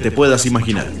dispositivos que te puedas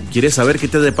imaginar. ¿Quieres saber qué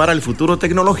te depara el futuro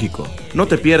tecnológico? No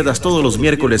te pierdas todos los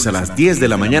miércoles a las 10 de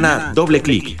la mañana Doble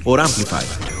Clic por Amplify.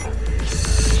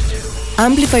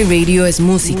 Amplify Radio es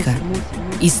música,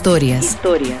 historias,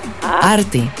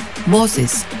 arte,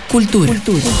 voces, cultura.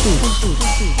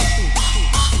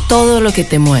 Todo lo que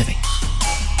te mueve.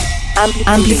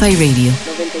 Amplify Radio.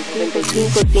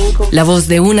 La voz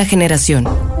de una generación.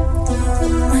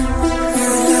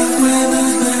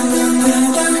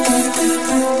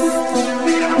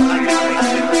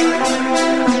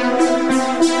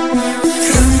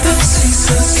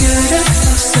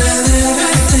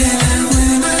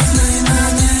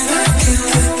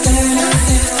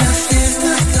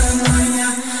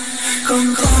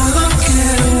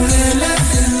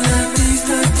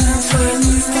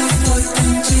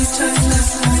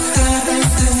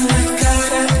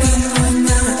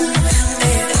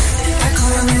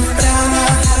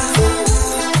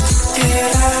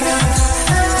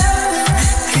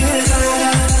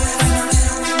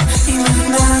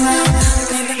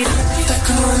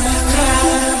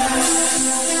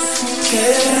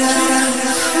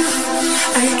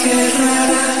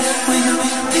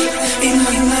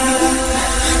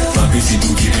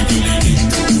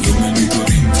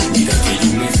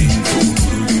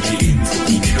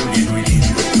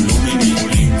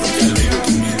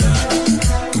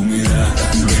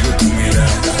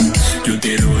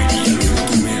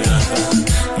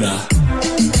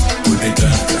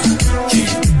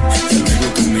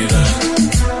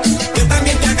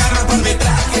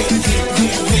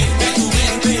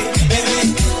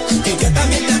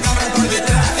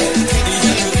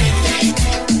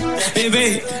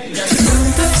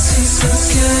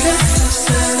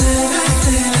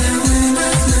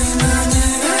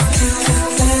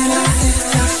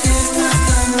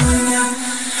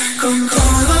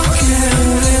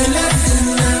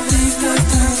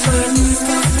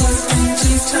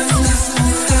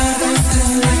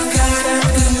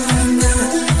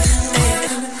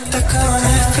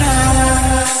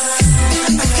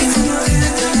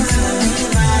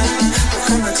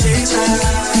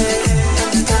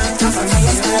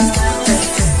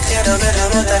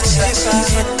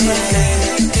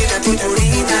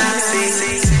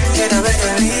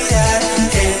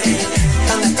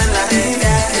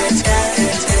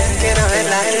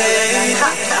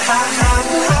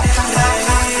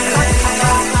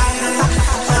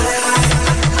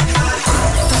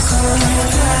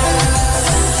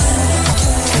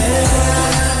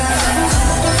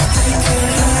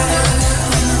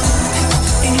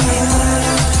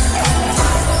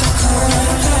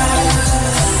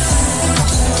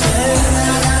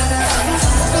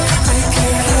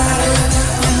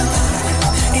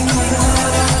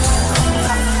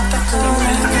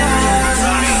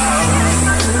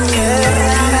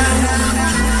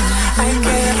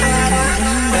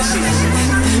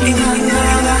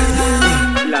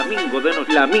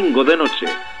 Flamingo de Noche.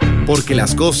 Porque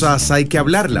las cosas hay que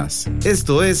hablarlas.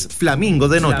 Esto es Flamingo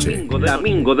de Noche.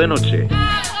 Flamingo de Noche.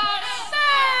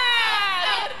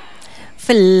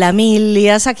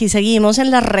 Flamilias, aquí seguimos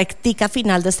en la rectica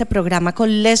final de este programa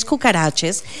con Les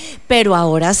Cucaraches, pero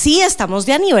ahora sí estamos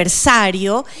de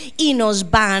aniversario y nos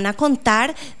van a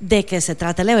contar de qué se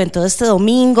trata el evento de este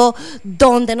domingo,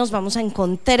 dónde nos vamos a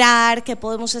encontrar, qué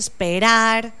podemos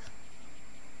esperar.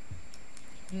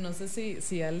 No sé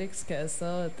si Alex, que ha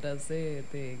estado detrás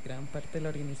de gran parte de la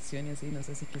organización y así, no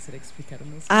sé si quisiera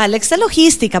explicarnos. Alex de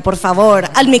logística, por favor,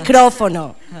 al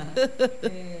micrófono.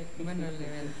 Bueno, el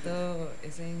evento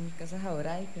es en Casa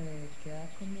Jauray, que queda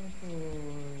como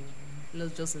por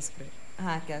Los Yoses, creo.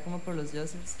 Ajá, queda como por los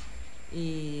Yoses.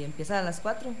 Y empieza a las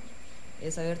 4.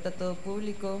 Es abierta a todo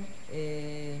público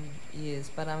y es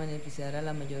para beneficiar a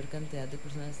la mayor cantidad de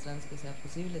personas trans que sea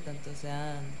posible, tanto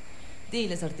sean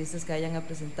los artistas que vayan a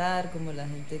presentar, como la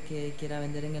gente que quiera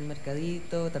vender en el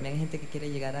mercadito, también hay gente que quiere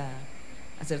llegar a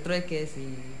hacer trueques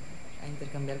y a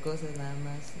intercambiar cosas nada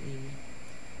más,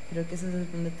 y creo que eso es el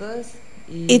plan de todas.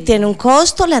 ¿Y tiene un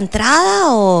costo la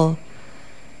entrada o...?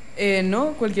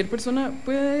 No, cualquier persona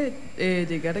puede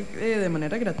llegar de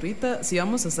manera gratuita. Sí,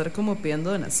 vamos a estar como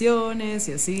pidiendo donaciones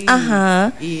y así.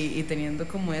 Ajá. Y teniendo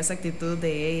como esa actitud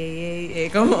de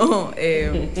como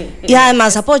y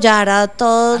además apoyar a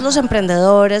todos los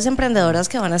emprendedores, emprendedoras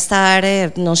que van a estar,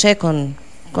 no sé, con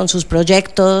sus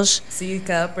proyectos. Sí,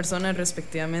 cada persona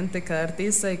respectivamente, cada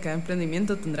artista y cada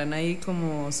emprendimiento tendrán ahí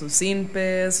como sus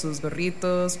simpes, sus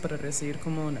gorritos para recibir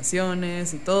como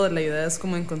donaciones y todo. La idea es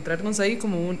como encontrarnos ahí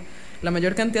como la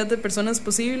mayor cantidad de personas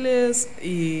posibles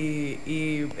y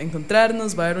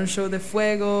encontrarnos. Va a haber un show de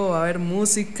fuego, va a haber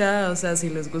música, o sea, si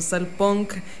les gusta el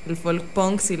punk, el folk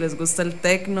punk, si les gusta el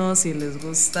techno, si les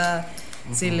gusta...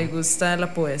 Si les gusta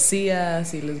la poesía,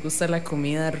 si les gusta la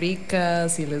comida rica,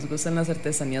 si les gustan las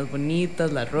artesanías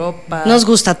bonitas, la ropa. Nos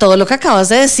gusta todo lo que acabas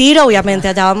de decir, obviamente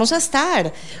allá vamos a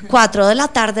estar. 4 de la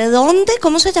tarde, ¿dónde?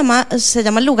 ¿Cómo se llama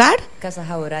el lugar? Casa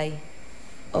Jauray.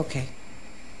 Ok.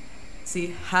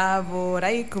 Sí,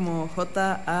 Jauray, como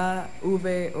Javorai.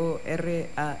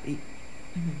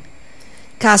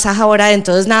 Casa Jauray,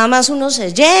 entonces nada más uno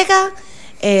se llega...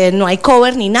 no hay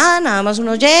cover ni nada más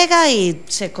uno llega y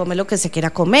se come lo que se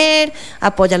quiera comer,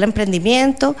 apoya el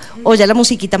emprendimiento, oye la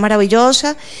musiquita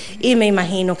maravillosa y me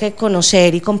imagino que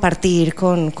conocer y compartir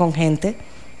con gente.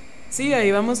 Sí,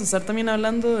 ahí vamos a estar también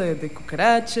hablando de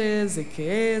cucaraches, de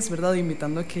qué es, ¿verdad?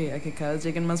 Invitando a que cada vez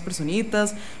lleguen más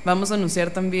personitas. Vamos a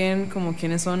anunciar también como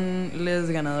quiénes son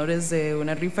los ganadores de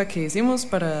una rifa que hicimos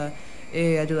para...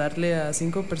 ayudarle a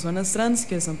 5 personas trans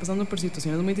que están pasando por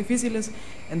situaciones muy difíciles.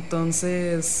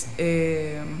 Entonces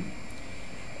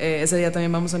ese día también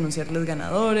vamos a anunciarles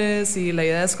ganadores y la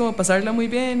idea es como pasarla muy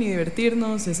bien y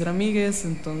divertirnos y hacer amigues.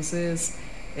 Entonces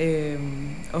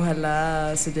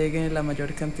ojalá se llegue la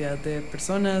mayor cantidad de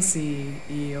personas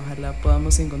y ojalá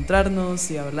podamos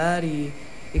encontrarnos y hablar y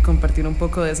compartir un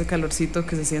poco de ese calorcito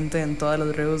que se siente en todas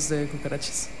las reus de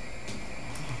Cucaraches.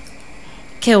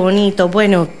 Qué bonito.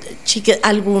 Bueno, chiques,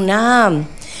 ¿alguna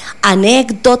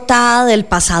anécdota del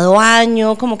pasado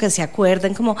año, como que se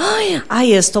acuerden, como,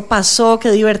 ay, esto pasó, qué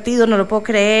divertido, no lo puedo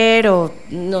creer, o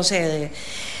no sé,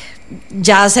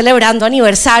 ya celebrando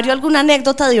aniversario, alguna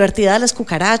anécdota divertida de Les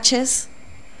Cucaraches?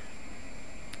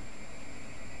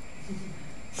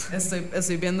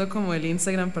 Estoy viendo como el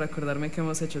Instagram para acordarme que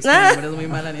hemos hecho. Es que mi memoria es muy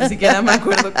mala, ni siquiera me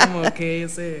acuerdo como qué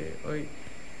hice hoy.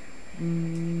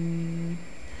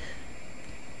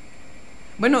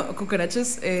 Bueno,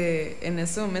 Cucaraches en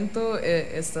este momento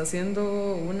está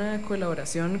haciendo una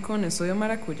colaboración con Estudio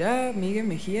Maracuyá, Miguel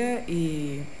Mejía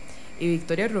y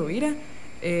Victoria Rovira.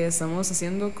 Estamos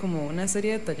haciendo como una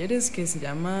serie de talleres que se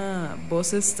llama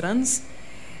Voces Trans.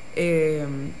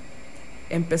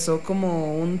 Empezó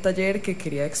como un taller que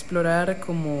quería explorar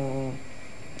como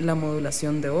la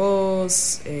modulación de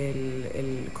voz,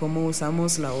 el cómo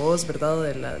usamos la voz, ¿verdad?,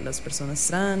 de las personas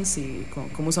trans y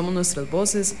cómo usamos nuestras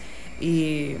voces.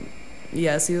 Y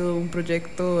ha sido un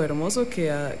proyecto hermoso que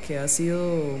ha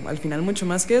sido al final mucho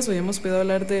más que eso, y hemos podido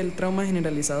hablar del trauma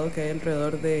generalizado que hay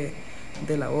alrededor de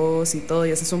la voz y todo,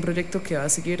 y ese es un proyecto que va a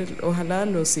seguir ojalá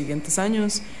los siguientes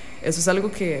años. Eso es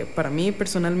algo que para mí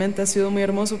personalmente ha sido muy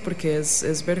hermoso porque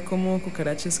es ver cómo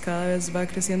Cucaraches cada vez va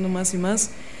creciendo más y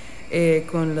más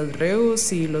con las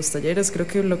reus y los talleres. Creo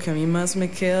que lo que a mí más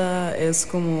me queda es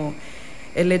como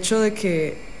el hecho de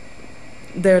que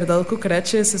de verdad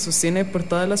Cucaraches se sostiene por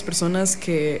todas las personas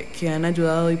que han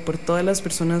ayudado y por todas las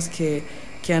personas que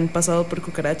han pasado por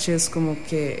Cucaraches. Como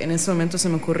que en este momento se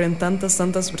me ocurren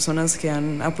tantas personas que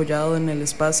han apoyado en el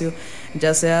espacio,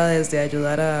 ya sea desde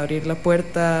ayudar a abrir la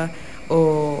puerta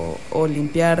o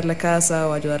limpiar la casa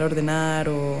o ayudar a ordenar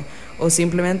o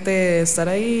simplemente estar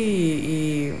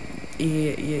ahí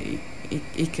y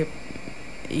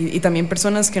también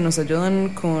personas que nos ayudan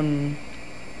con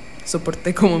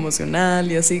soporte como emocional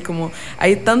y así, como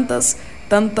hay tantas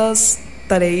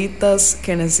tareitas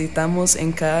que necesitamos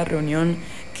en cada reunión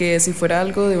que si fuera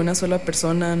algo de una sola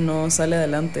persona no sale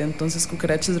adelante. Entonces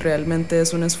Cucaraches realmente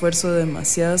es un esfuerzo de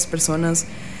demasiadas personas,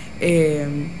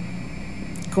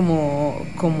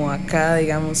 como acá,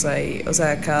 digamos, o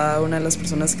sea, cada una de las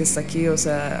personas que está aquí, o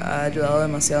sea, ha ayudado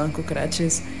demasiado en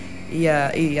Cucaraches y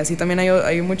así también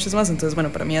hay muchos más. Entonces,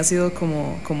 bueno, para mí ha sido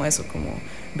como eso, como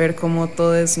ver cómo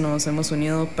todos nos hemos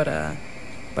unido para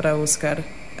buscar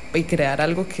y crear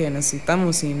algo que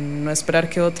necesitamos y no esperar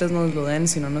que otros nos lo den,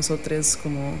 sino nosotros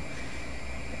como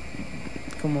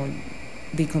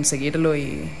de conseguirlo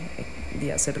y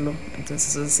de hacerlo. Entonces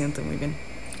eso se siente muy bien.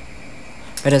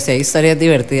 Pero sí hay historias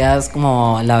divertidas,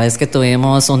 como la vez que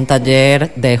tuvimos un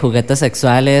taller de juguetes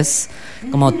sexuales,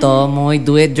 como todo muy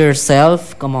do it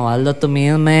yourself, como hazlo tú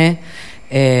mismo,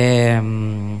 que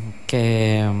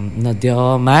nos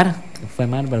dio fue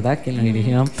Mar, ¿verdad?, quien lo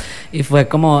dirigió, y fue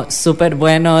como súper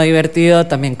bueno, divertido,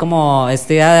 también como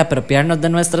esta idea de apropiarnos de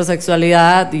nuestra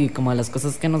sexualidad y como de las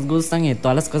cosas que nos gustan y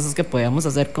todas las cosas que podíamos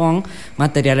hacer con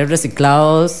materiales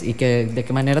reciclados y que de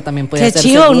qué manera también podía ser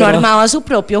chivo, seguro. Uno armaba su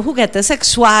propio juguete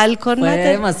sexual con fue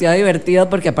demasiado divertido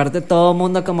porque aparte todo el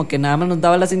mundo como que nada más nos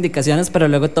daba las indicaciones, pero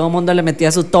luego todo el mundo le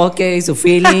metía su toque y su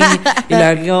feeling y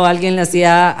luego alguien le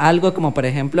hacía algo como por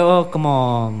ejemplo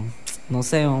no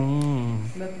sé, un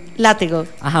látigo.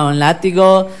 Ajá, un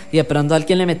látigo, y de pronto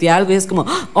alguien le metía algo y es como,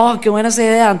 oh, qué buena esa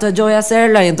idea, entonces yo voy a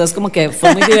hacerla. Y entonces como que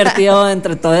fue muy divertido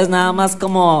entre todos, nada más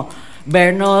como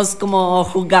vernos como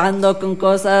jugando con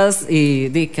cosas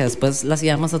y que después las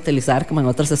íbamos a utilizar como en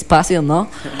otros espacios, ¿no?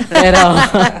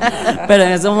 Pero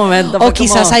en ese momento o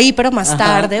quizás como, ahí, pero más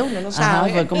tarde, uno no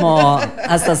sabe. Fue como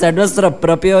hasta hacer nuestro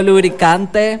propio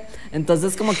lubricante.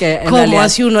 Entonces como que ¿cómo realidad,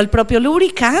 hace uno el propio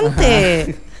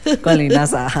lubricante? Con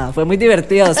linaza, fue muy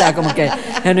divertido, o sea, como que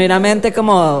genuinamente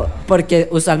como, porque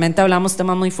usualmente hablamos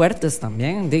temas muy fuertes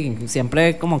también,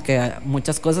 siempre como que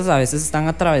muchas cosas a veces están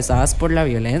atravesadas por la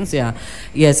violencia,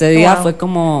 y ese día fue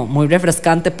como muy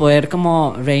refrescante poder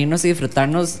como reírnos y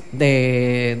disfrutarnos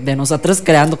de nosotros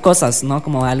creando cosas, ¿no?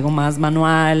 Como algo más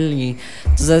manual, y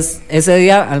entonces ese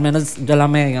día, al menos yo la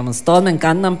amé, digamos, todos me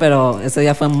encantan, pero ese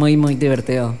día fue muy, muy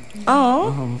divertido.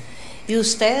 ¿Y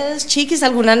ustedes, chiquis,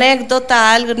 alguna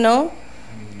anécdota, algo, no?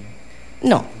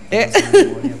 No. Memoria,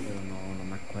 pero no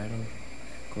me acuerdo.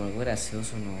 Como algo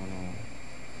gracioso, no.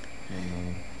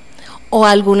 ¿O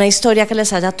alguna historia que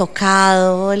les haya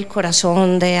tocado el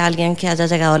corazón de alguien que haya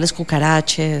llegado a Les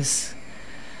Cucaraches?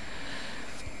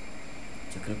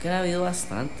 Yo creo que ha habido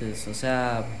bastantes, o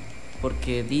sea,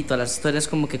 porque todas las historias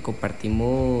como que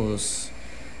compartimos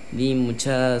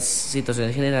muchas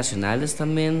situaciones generacionales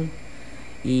también.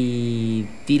 Y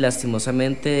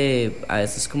lastimosamente a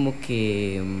veces como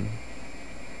que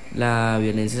la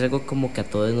violencia es algo como que a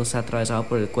todos nos ha atravesado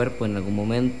por el cuerpo en algún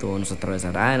momento, o nos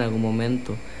atravesará en algún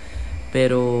momento,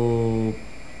 pero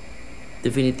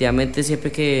definitivamente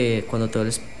siempre que cuando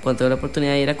tengo la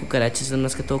oportunidad de ir a Cucaraches es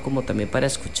más que todo como también para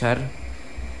escuchar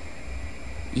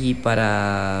y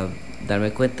para darme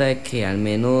cuenta de que al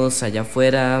menos allá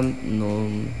afuera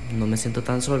no me siento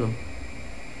tan solo.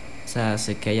 O sea,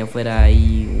 sé que allá afuera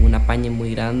hay una paña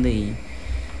muy grande y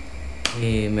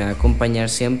me va a acompañar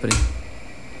siempre.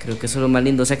 Creo que eso es lo más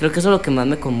lindo. O sea, creo que eso es lo que más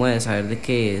me conmueve, saber de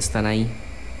que están ahí.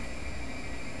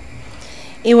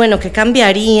 Y bueno, ¿qué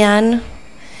cambiarían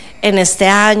en este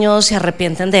año? ¿Se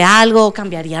arrepienten de algo?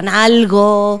 ¿Cambiarían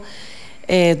algo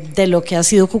de lo que ha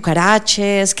sido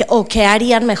Cucaraches? ¿O qué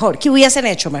harían mejor? ¿Qué hubiesen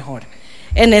hecho mejor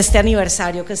en este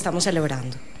aniversario que estamos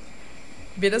celebrando?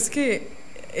 Vieras que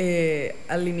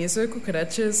al inicio de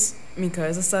Cucaraches mi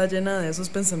cabeza estaba llena de esos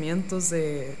pensamientos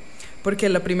porque a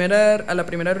la primera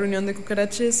reunión de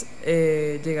Cucaraches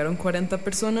llegaron 40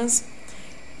 personas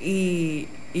y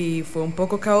fue un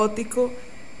poco caótico.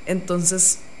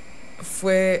 Entonces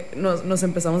nos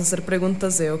empezamos a hacer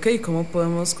preguntas de ¿cómo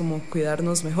podemos como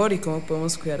cuidarnos mejor y cómo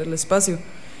podemos cuidar el espacio?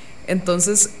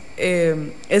 Entonces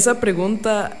esa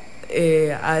pregunta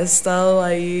ha estado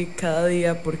ahí cada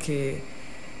día, porque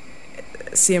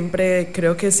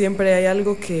creo que siempre hay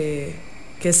algo que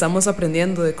estamos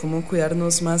aprendiendo de cómo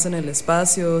cuidarnos más en el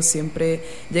espacio. Siempre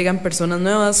llegan personas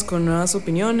nuevas con nuevas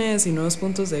opiniones y nuevos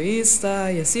puntos de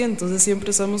vista y así, entonces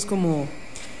siempre estamos como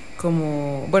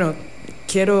bueno,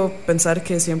 quiero pensar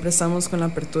que siempre estamos con la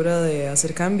apertura de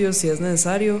hacer cambios si es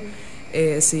necesario,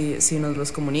 si nos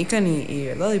los comunican y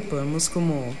verdad, y podemos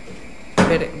como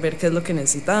ver qué es lo que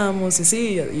necesitamos y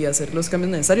sí, y hacer los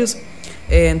cambios necesarios.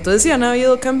 Entonces sí, han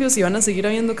habido cambios y van a seguir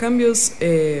habiendo cambios.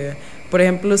 Por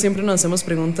ejemplo, siempre nos hacemos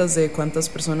preguntas de cuántas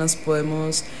personas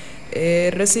podemos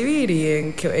recibir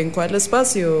y en cuál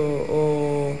espacio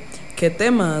o qué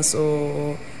temas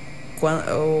o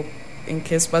en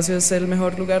qué espacio es el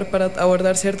mejor lugar para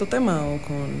abordar cierto tema o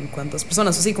con cuántas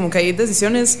personas. Así como que hay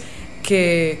decisiones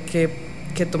que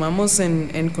tomamos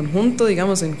en conjunto.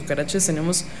 Digamos, en Cucaraches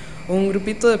tenemos un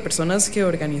grupito de personas que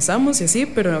organizamos y así,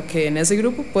 pero que en ese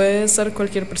grupo puede estar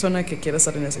cualquier persona que quiera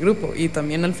estar en ese grupo. Y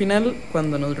también al final,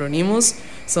 cuando nos reunimos,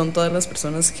 son todas las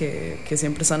personas que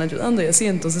siempre están ayudando y así.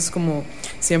 Entonces como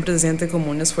siempre se siente como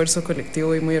un esfuerzo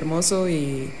colectivo y muy hermoso,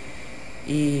 y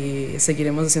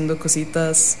seguiremos haciendo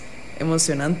cositas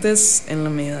emocionantes en la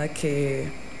medida que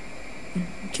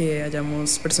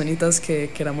hayamos personitas que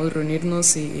queramos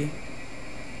reunirnos y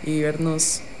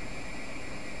vernos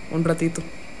un ratito.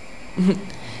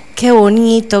 Qué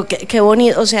bonito, qué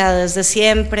bonito. O sea, desde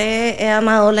siempre he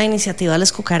amado la iniciativa de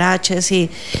Les Cucaraches y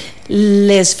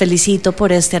les felicito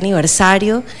por este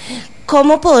aniversario.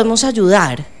 ¿Cómo podemos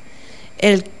ayudar?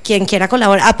 Quien quiera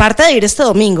colaborar, aparte de ir este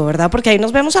domingo, ¿verdad? Porque ahí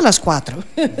nos vemos a las 4.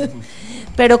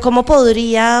 Pero ¿cómo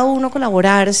podría uno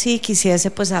colaborar si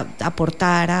quisiese pues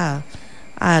aportar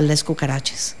a Les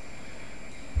Cucaraches?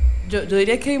 Yo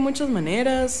diría que hay muchas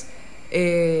maneras,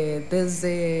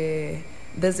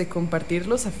 desde compartir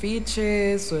los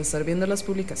afiches o estar viendo las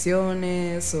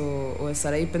publicaciones o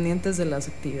estar ahí pendientes de las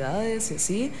actividades y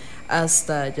así,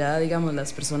 hasta ya, digamos,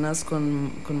 las personas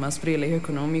con más privilegio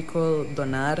económico,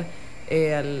 donar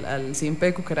al simpe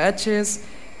de Cucaraches,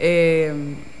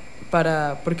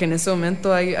 porque en este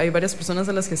momento hay varias personas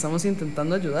a las que estamos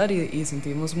intentando ayudar y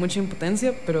sentimos mucha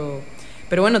impotencia, pero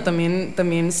bueno,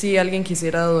 también si alguien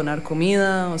quisiera donar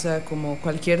comida, o sea, como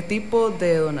cualquier tipo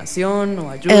de donación o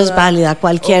ayuda. Es válida,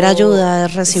 cualquier ayuda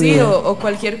es recibida. Sí, o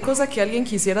cualquier cosa que alguien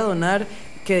quisiera donar,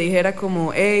 que dijera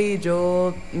como, hey,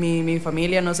 mi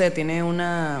familia, no sé, tiene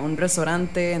un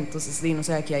restaurante, entonces, sí, no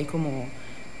sé, aquí hay como,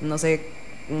 no sé,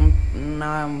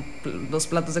 2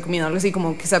 platos de comida, algo así,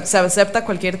 como que se acepta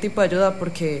cualquier tipo de ayuda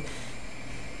porque...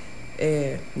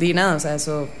 nada, o sea,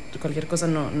 eso, cualquier cosa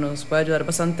nos puede ayudar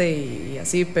bastante y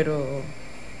así, pero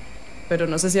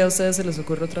no sé si a ustedes se les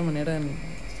ocurre otra manera en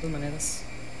estas maneras.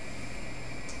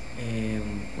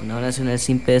 Una donación al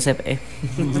simpe de CEP.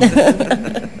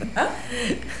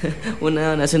 Una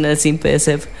donación al simpe de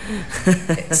CEP.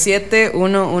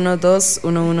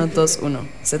 71121121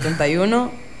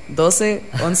 71 12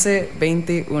 11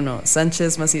 21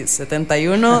 Sánchez Macís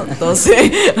 71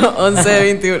 12 11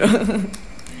 21.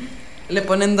 Le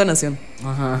ponen donación.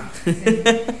 Ajá.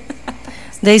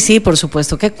 Sí, por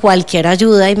supuesto que cualquier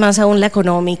ayuda, y más aún la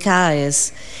económica,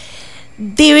 es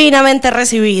divinamente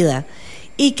recibida.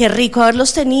 Y qué rico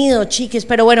haberlos tenido, chiquis.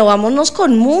 Pero bueno, vámonos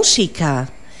con música.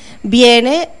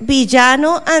 Viene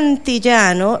Villano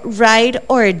Antillano, Ride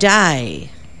or Die.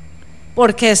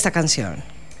 ¿Por qué esta canción?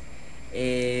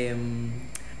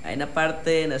 Hay una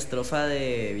parte en la estrofa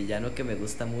de Villano que me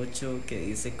gusta mucho, que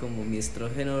dice como mi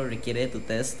estrógeno requiere de tu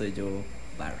texto, y yo,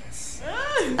 barras.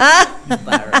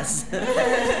 Barras.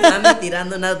 Están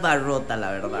tirando unas barrotas,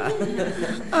 la verdad.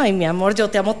 Ay, mi amor, yo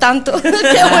te amo tanto. Qué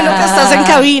bueno que estás en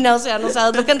cabina, o sea, no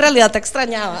sabes lo que en realidad te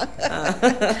extrañaba.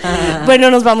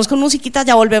 Bueno, nos vamos con musiquita,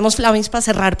 ya volvemos, Flamis, para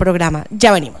cerrar programa.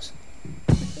 Ya venimos.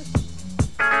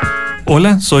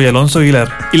 Hola, soy Alonso Aguilar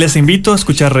y les invito a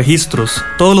escuchar Registros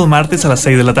todos los martes a las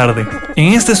 6 de la tarde.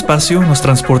 En este espacio nos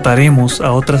transportaremos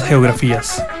a otras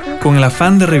geografías, con el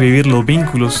afán de revivir los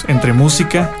vínculos entre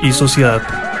música y sociedad.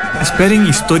 Esperen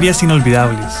historias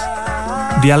inolvidables,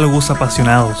 diálogos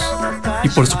apasionados y,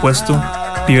 por supuesto,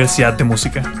 diversidad de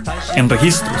música. En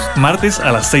Registros, martes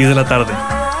a las 6 de la tarde.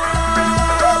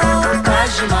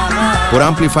 Por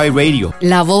Amplify Radio.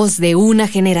 La voz de una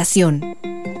generación.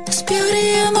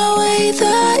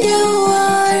 That you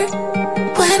are.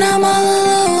 When I'm all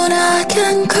alone, I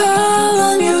can call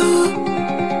on you.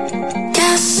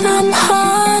 Guess I'm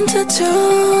haunted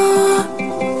too.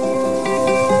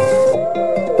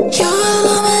 You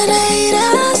illuminate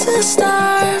as a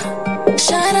star.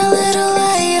 Shine a little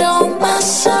light on my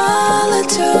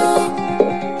solitude.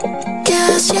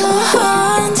 Guess you're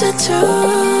haunted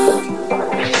too.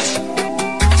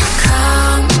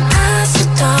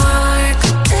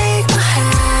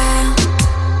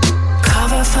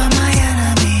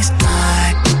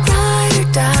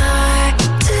 Die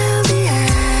till the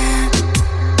end.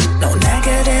 No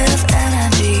negative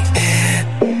energy.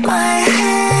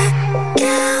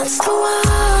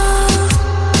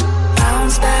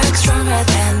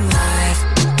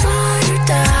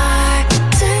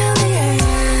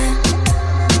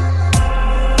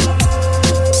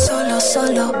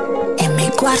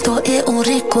 Esto es un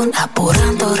rincón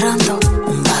apurando,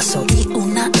 un vaso y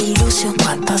una ilusión.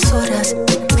 ¿Cuántas horas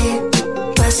me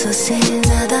paso sin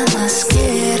nada más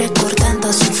que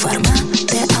recordando su forma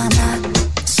de amar?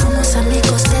 Somos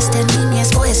amigos desde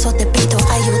niñez, por eso te pido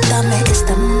ayúdame.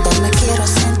 Este mundo me quiero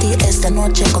sentir, esta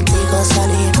noche contigo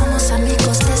salir. Somos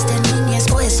amigos desde niñez,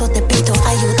 por eso te pido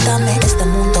ayúdame. Este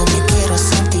mundo me quiero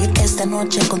sentir, esta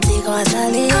noche contigo a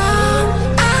salir.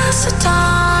 Come as the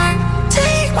dark,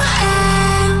 take my hand,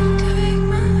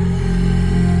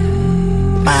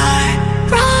 my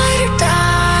ride or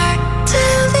die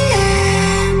till the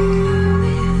end.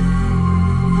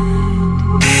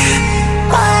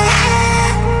 My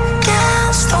head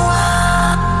against the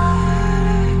wall,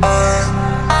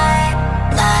 my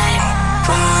life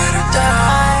ride or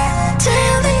die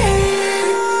till the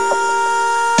end.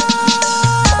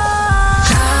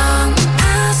 Come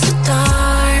as the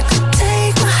dark,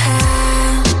 take my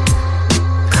hand,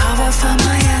 cover for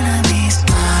my enemies,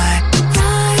 my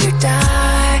ride or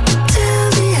die till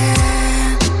the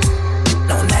end.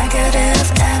 No negative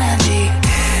energy,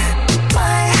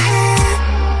 my head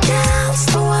against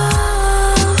the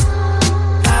wall,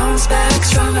 bounce back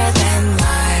stronger than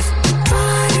life,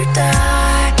 ride or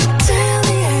die till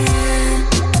the end.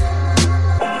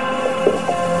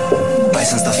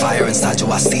 License the fire inside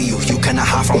you, I see you. You cannot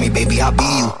hide from me, baby, I'll be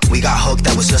you. We got hooked,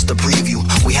 that was just a preview.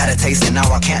 We had a taste and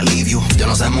now I can't leave you. Yo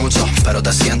no sé mucho, pero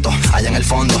te siento allá en el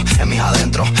fondo, en mis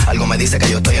adentro. Algo me dice que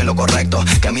yo estoy en lo correcto,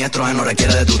 que mi estrógeno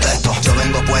requiere de tu texto. Yo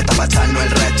vengo puesta para echarnos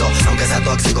el resto, aunque sea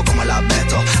tóxico como el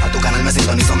asbesto. A tu canal me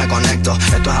sintonizo, me conecto.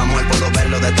 Esto es amor, puedo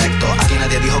verlo, detecto. Aquí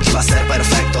nadie dijo que iba a ser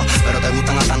perfecto, pero te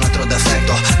gustan hasta nuestros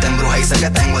defectos. Te embruja y sé que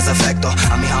tengo ese efecto.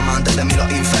 A mis amantes de mí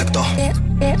los infecto.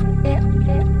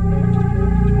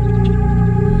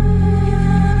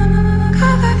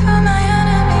 Cover for my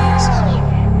enemies.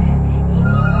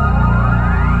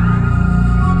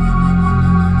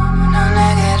 No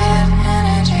negative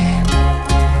energy.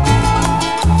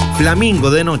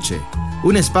 Flamingo de Noche,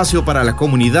 un espacio para la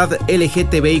comunidad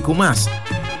LGTBIQ+,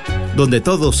 donde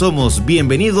todos somos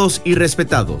bienvenidos y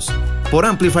respetados, por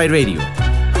Amplify Radio.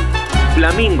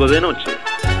 Flamingo de Noche.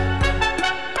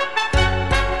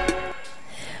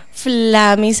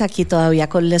 Flamis aquí todavía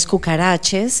con Les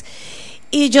Cucaraches.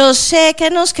 Y yo sé que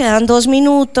nos quedan 2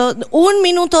 minutos, 1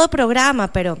 minuto de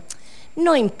programa, pero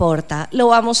no importa, lo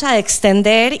vamos a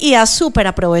extender y a súper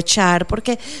aprovechar,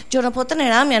 porque yo no puedo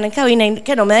tener a Damián en cabina y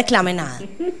que no me declame nada.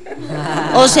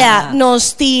 O sea,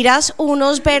 nos tiras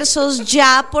unos versos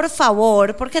ya, por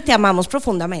favor, porque te amamos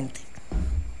profundamente.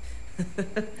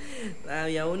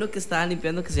 Había uno que estaba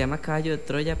limpiando que se llama Caballo de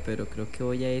Troya, pero creo que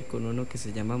voy a ir con uno que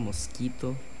se llama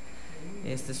Mosquito.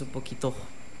 Este es un poquito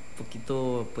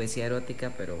poesía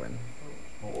erótica, pero bueno.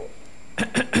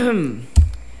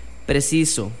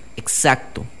 Preciso,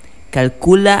 exacto.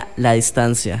 Calcula la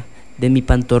distancia de mi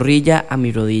pantorrilla a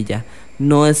mi rodilla.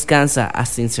 No descansa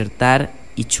hasta insertar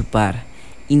y chupar.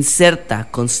 Inserta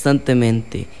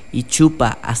constantemente y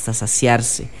chupa hasta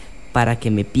saciarse para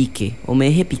que me pique o me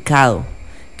deje picado.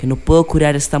 Que no puedo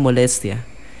curar esta molestia.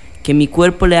 Que mi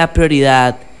cuerpo le da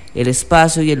prioridad, el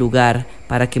espacio y el lugar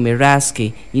para que me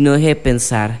rasque y no deje de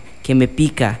pensar. Que me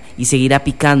pica y seguirá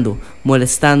picando,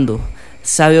 molestando.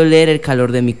 Sabe oler el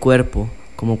calor de mi cuerpo,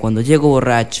 como cuando llego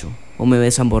borracho o me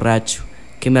besan borracho.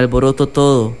 Que me alboroto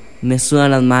todo, me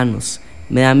sudan las manos,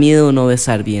 me da miedo no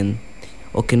besar bien.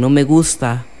 O que no me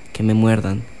gusta que me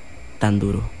muerdan tan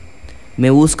duro. Me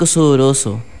busco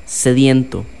sudoroso,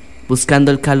 sediento,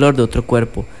 buscando el calor de otro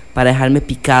cuerpo para dejarme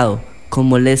picado, con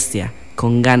molestia,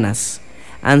 con ganas.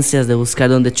 Ansias de buscar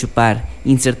donde chupar,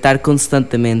 insertar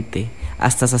constantemente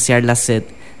hasta saciar la sed,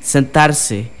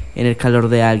 sentarse en el calor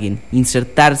de alguien,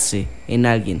 insertarse en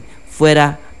alguien,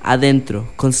 fuera, adentro,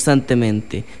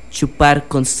 constantemente, chupar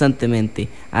constantemente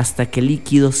hasta que el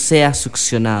líquido sea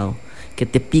succionado, que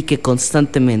te pique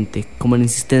constantemente como la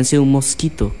insistencia de un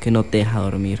mosquito que no te deja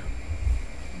dormir.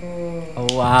 Oh,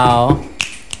 wow.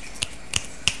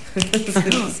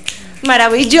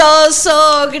 Maravilloso,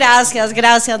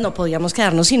 gracias, no podíamos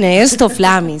quedarnos sin esto,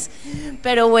 Flamis.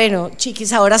 Pero bueno,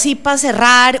 chiquis, ahora sí, para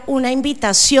cerrar, una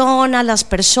invitación a las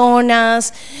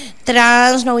personas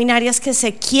trans, no binarias que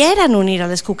se quieran unir a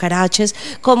Les Cucaraches.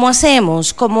 ¿Cómo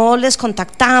hacemos? ¿Cómo les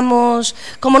contactamos?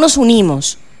 ¿Cómo nos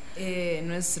unimos?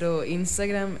 Nuestro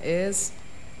Instagram es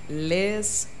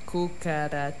Les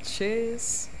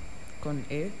Cucaraches, con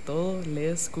todo,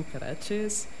 Les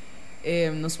Cucaraches.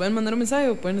 Nos pueden mandar un mensaje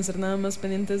o pueden estar nada más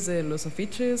pendientes de los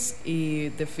afiches, y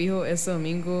de fijo este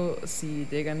domingo, si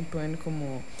llegan, pueden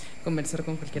como conversar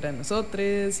con cualquiera de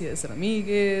nosotros y de ser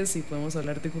amigues, y podemos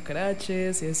hablar de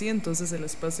cucaraches y así. Entonces el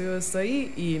espacio está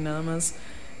ahí y nada más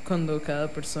cuando cada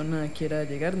persona quiera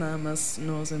llegar, nada más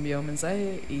nos envía un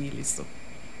mensaje y listo.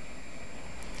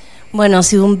 Bueno, ha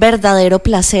sido un verdadero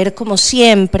placer, como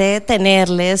siempre,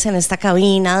 tenerles en esta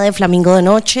cabina de Flamingo de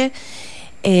Noche.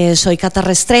 Soy Cata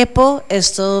Restrepo,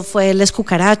 esto fue Les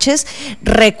Cucaraches.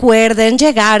 Recuerden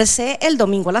llegarse el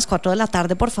domingo a las 4 de la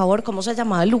tarde, por favor. ¿Cómo se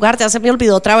llamaba el lugar? Ya se me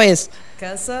olvidó otra vez.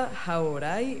 Casa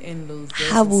Jaburay en Los Deses.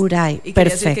 Jaburay, y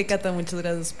perfecto. Decir que, Cata, muchas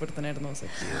gracias por tenernos aquí.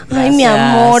 Gracias. Ay, mi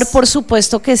amor, por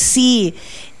supuesto que sí.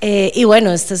 Y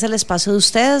bueno, este es el espacio de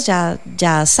ustedes,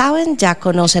 ya saben, ya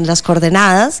conocen las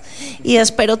coordenadas y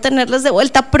espero tenerles de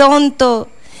vuelta pronto.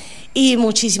 Y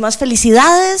muchísimas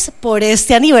felicidades por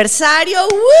este aniversario.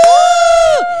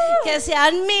 ¡Woo! Que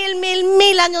sean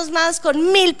mil años más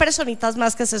con 1000 personitas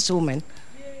más que se sumen.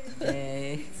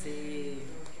 Sí.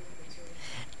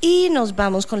 Y nos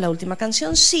vamos con la última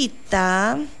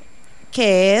cancioncita,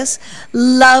 que es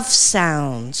Love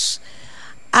Sounds.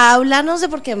 Háblanos de,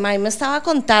 porque May me estaba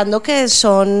contando que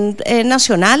son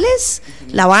nacionales,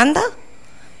 la banda.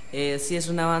 Sí, es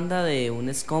una banda de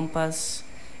unos compas,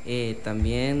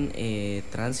 también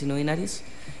trans y no binarios,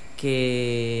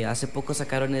 que hace poco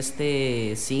sacaron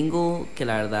este single que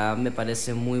la verdad me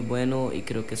parece muy bueno y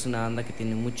creo que es una banda que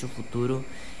tiene mucho futuro.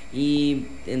 Y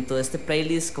en todo este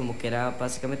playlist, como que era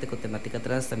básicamente con temática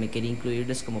trans, también quería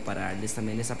incluirles como para darles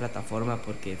también esa plataforma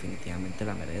porque definitivamente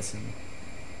la merecen.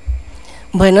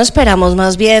 Bueno, esperamos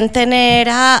más bien tener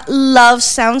a Love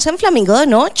Sounds en Flamingo de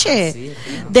Noche. Sí,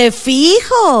 de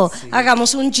fijo. Sí.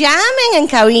 Hagamos un jamming en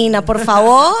cabina, por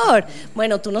favor.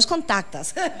 Bueno, tú nos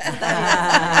contactas.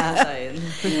 Está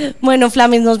bien. Bueno,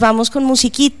 Flamis, nos vamos con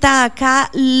musiquita. Acá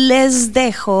les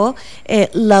dejo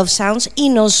Love Sounds y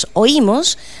nos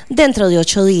oímos dentro de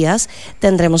 8 días.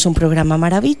 Tendremos un programa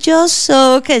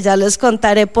maravilloso que ya les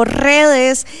contaré por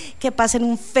redes. Que pasen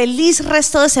un feliz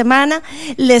resto de semana.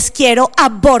 Les quiero a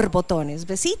borbotones.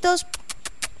 Besitos.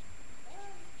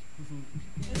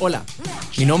 Hola,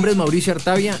 mi nombre es Mauricio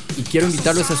Artavia y quiero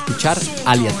invitarlos a escuchar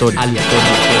Aleatorio.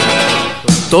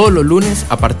 Todos los lunes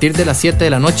a partir de las 7 de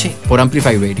la noche por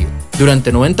Amplify Radio.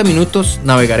 Durante 90 minutos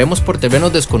navegaremos por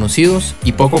terrenos desconocidos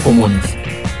y poco comunes,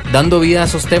 dando vida a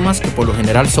esos temas que por lo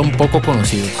general son poco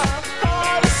conocidos.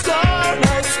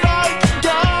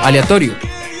 Aleatorio,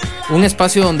 un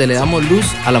espacio donde le damos luz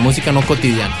a la música no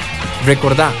cotidiana.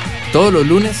 Recordá, todos los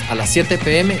lunes a las 7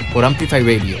 p.m. por Amplify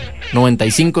Radio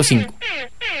 95.5.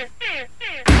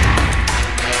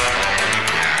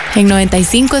 En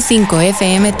 95.5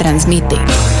 FM transmite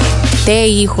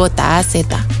TIJAZ,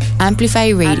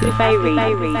 Amplify Radio,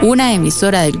 una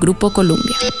emisora del Grupo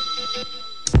Columbia.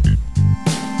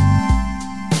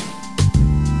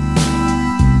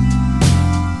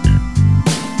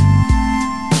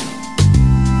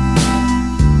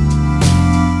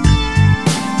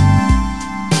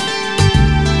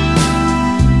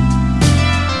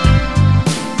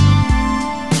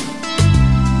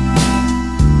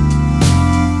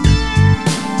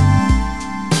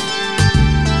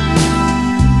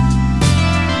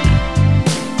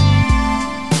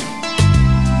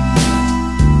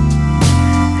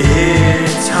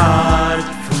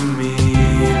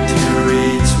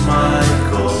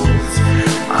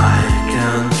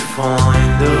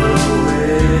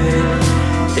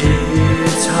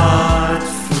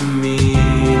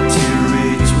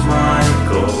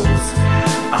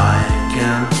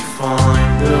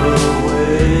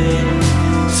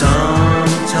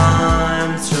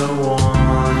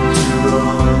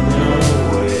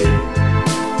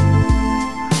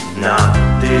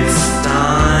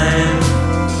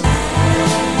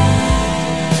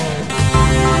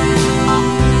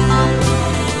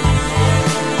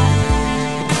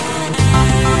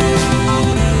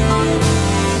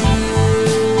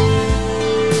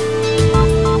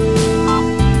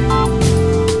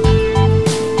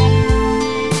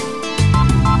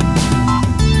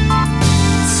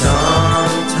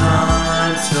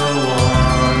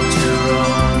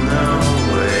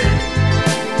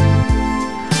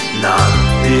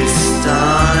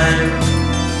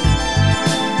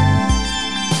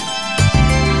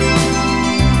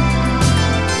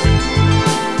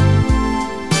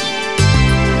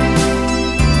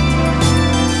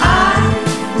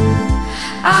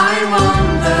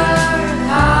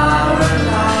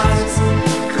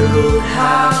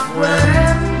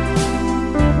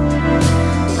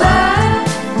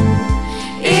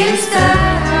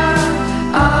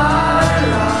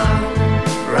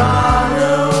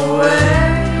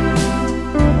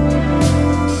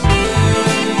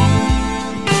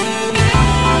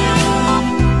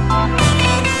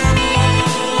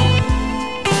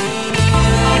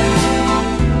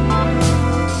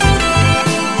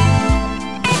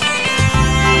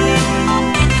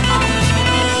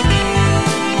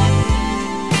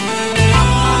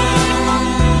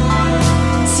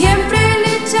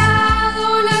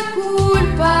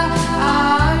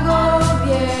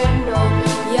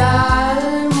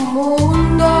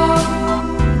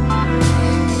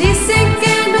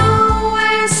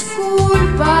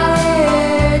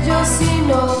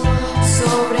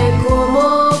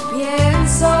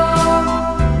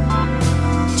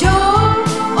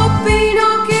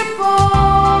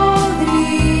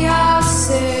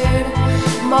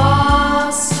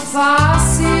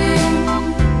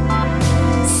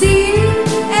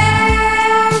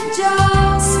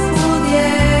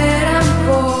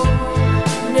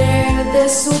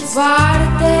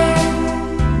 parte,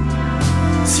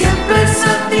 siempre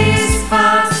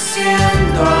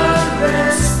satisfaciendo al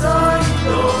resto. ¿Y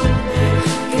dónde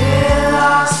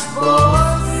quedas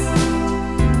vos?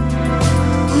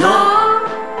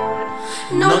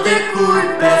 No te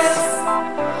culpes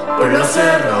por los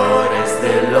errores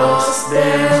de los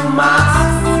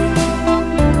demás.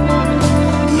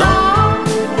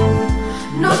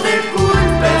 No te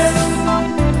culpes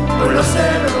por los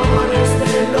errores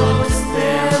de los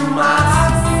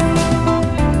demás.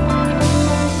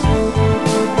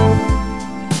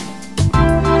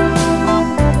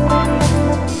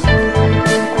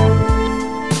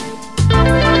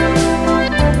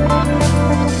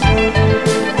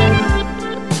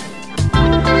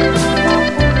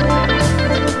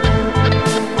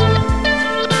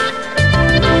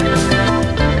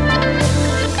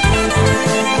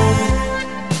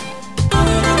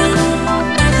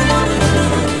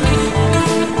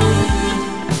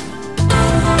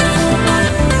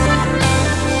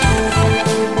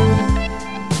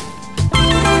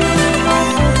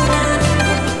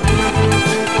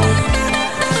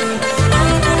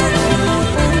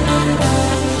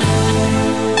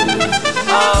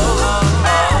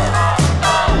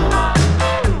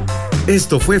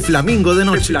 Esto fue Flamingo de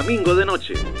Noche. Flamingo de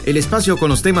Noche. El espacio con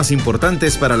los temas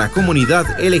importantes para la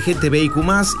comunidad LGTBIQ+,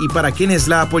 y para quienes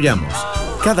la apoyamos.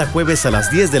 Cada jueves a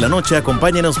las 10 de la noche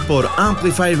acompáñanos por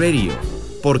Amplify Radio,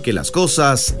 porque las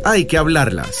cosas hay que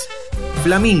hablarlas.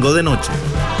 Flamingo de Noche.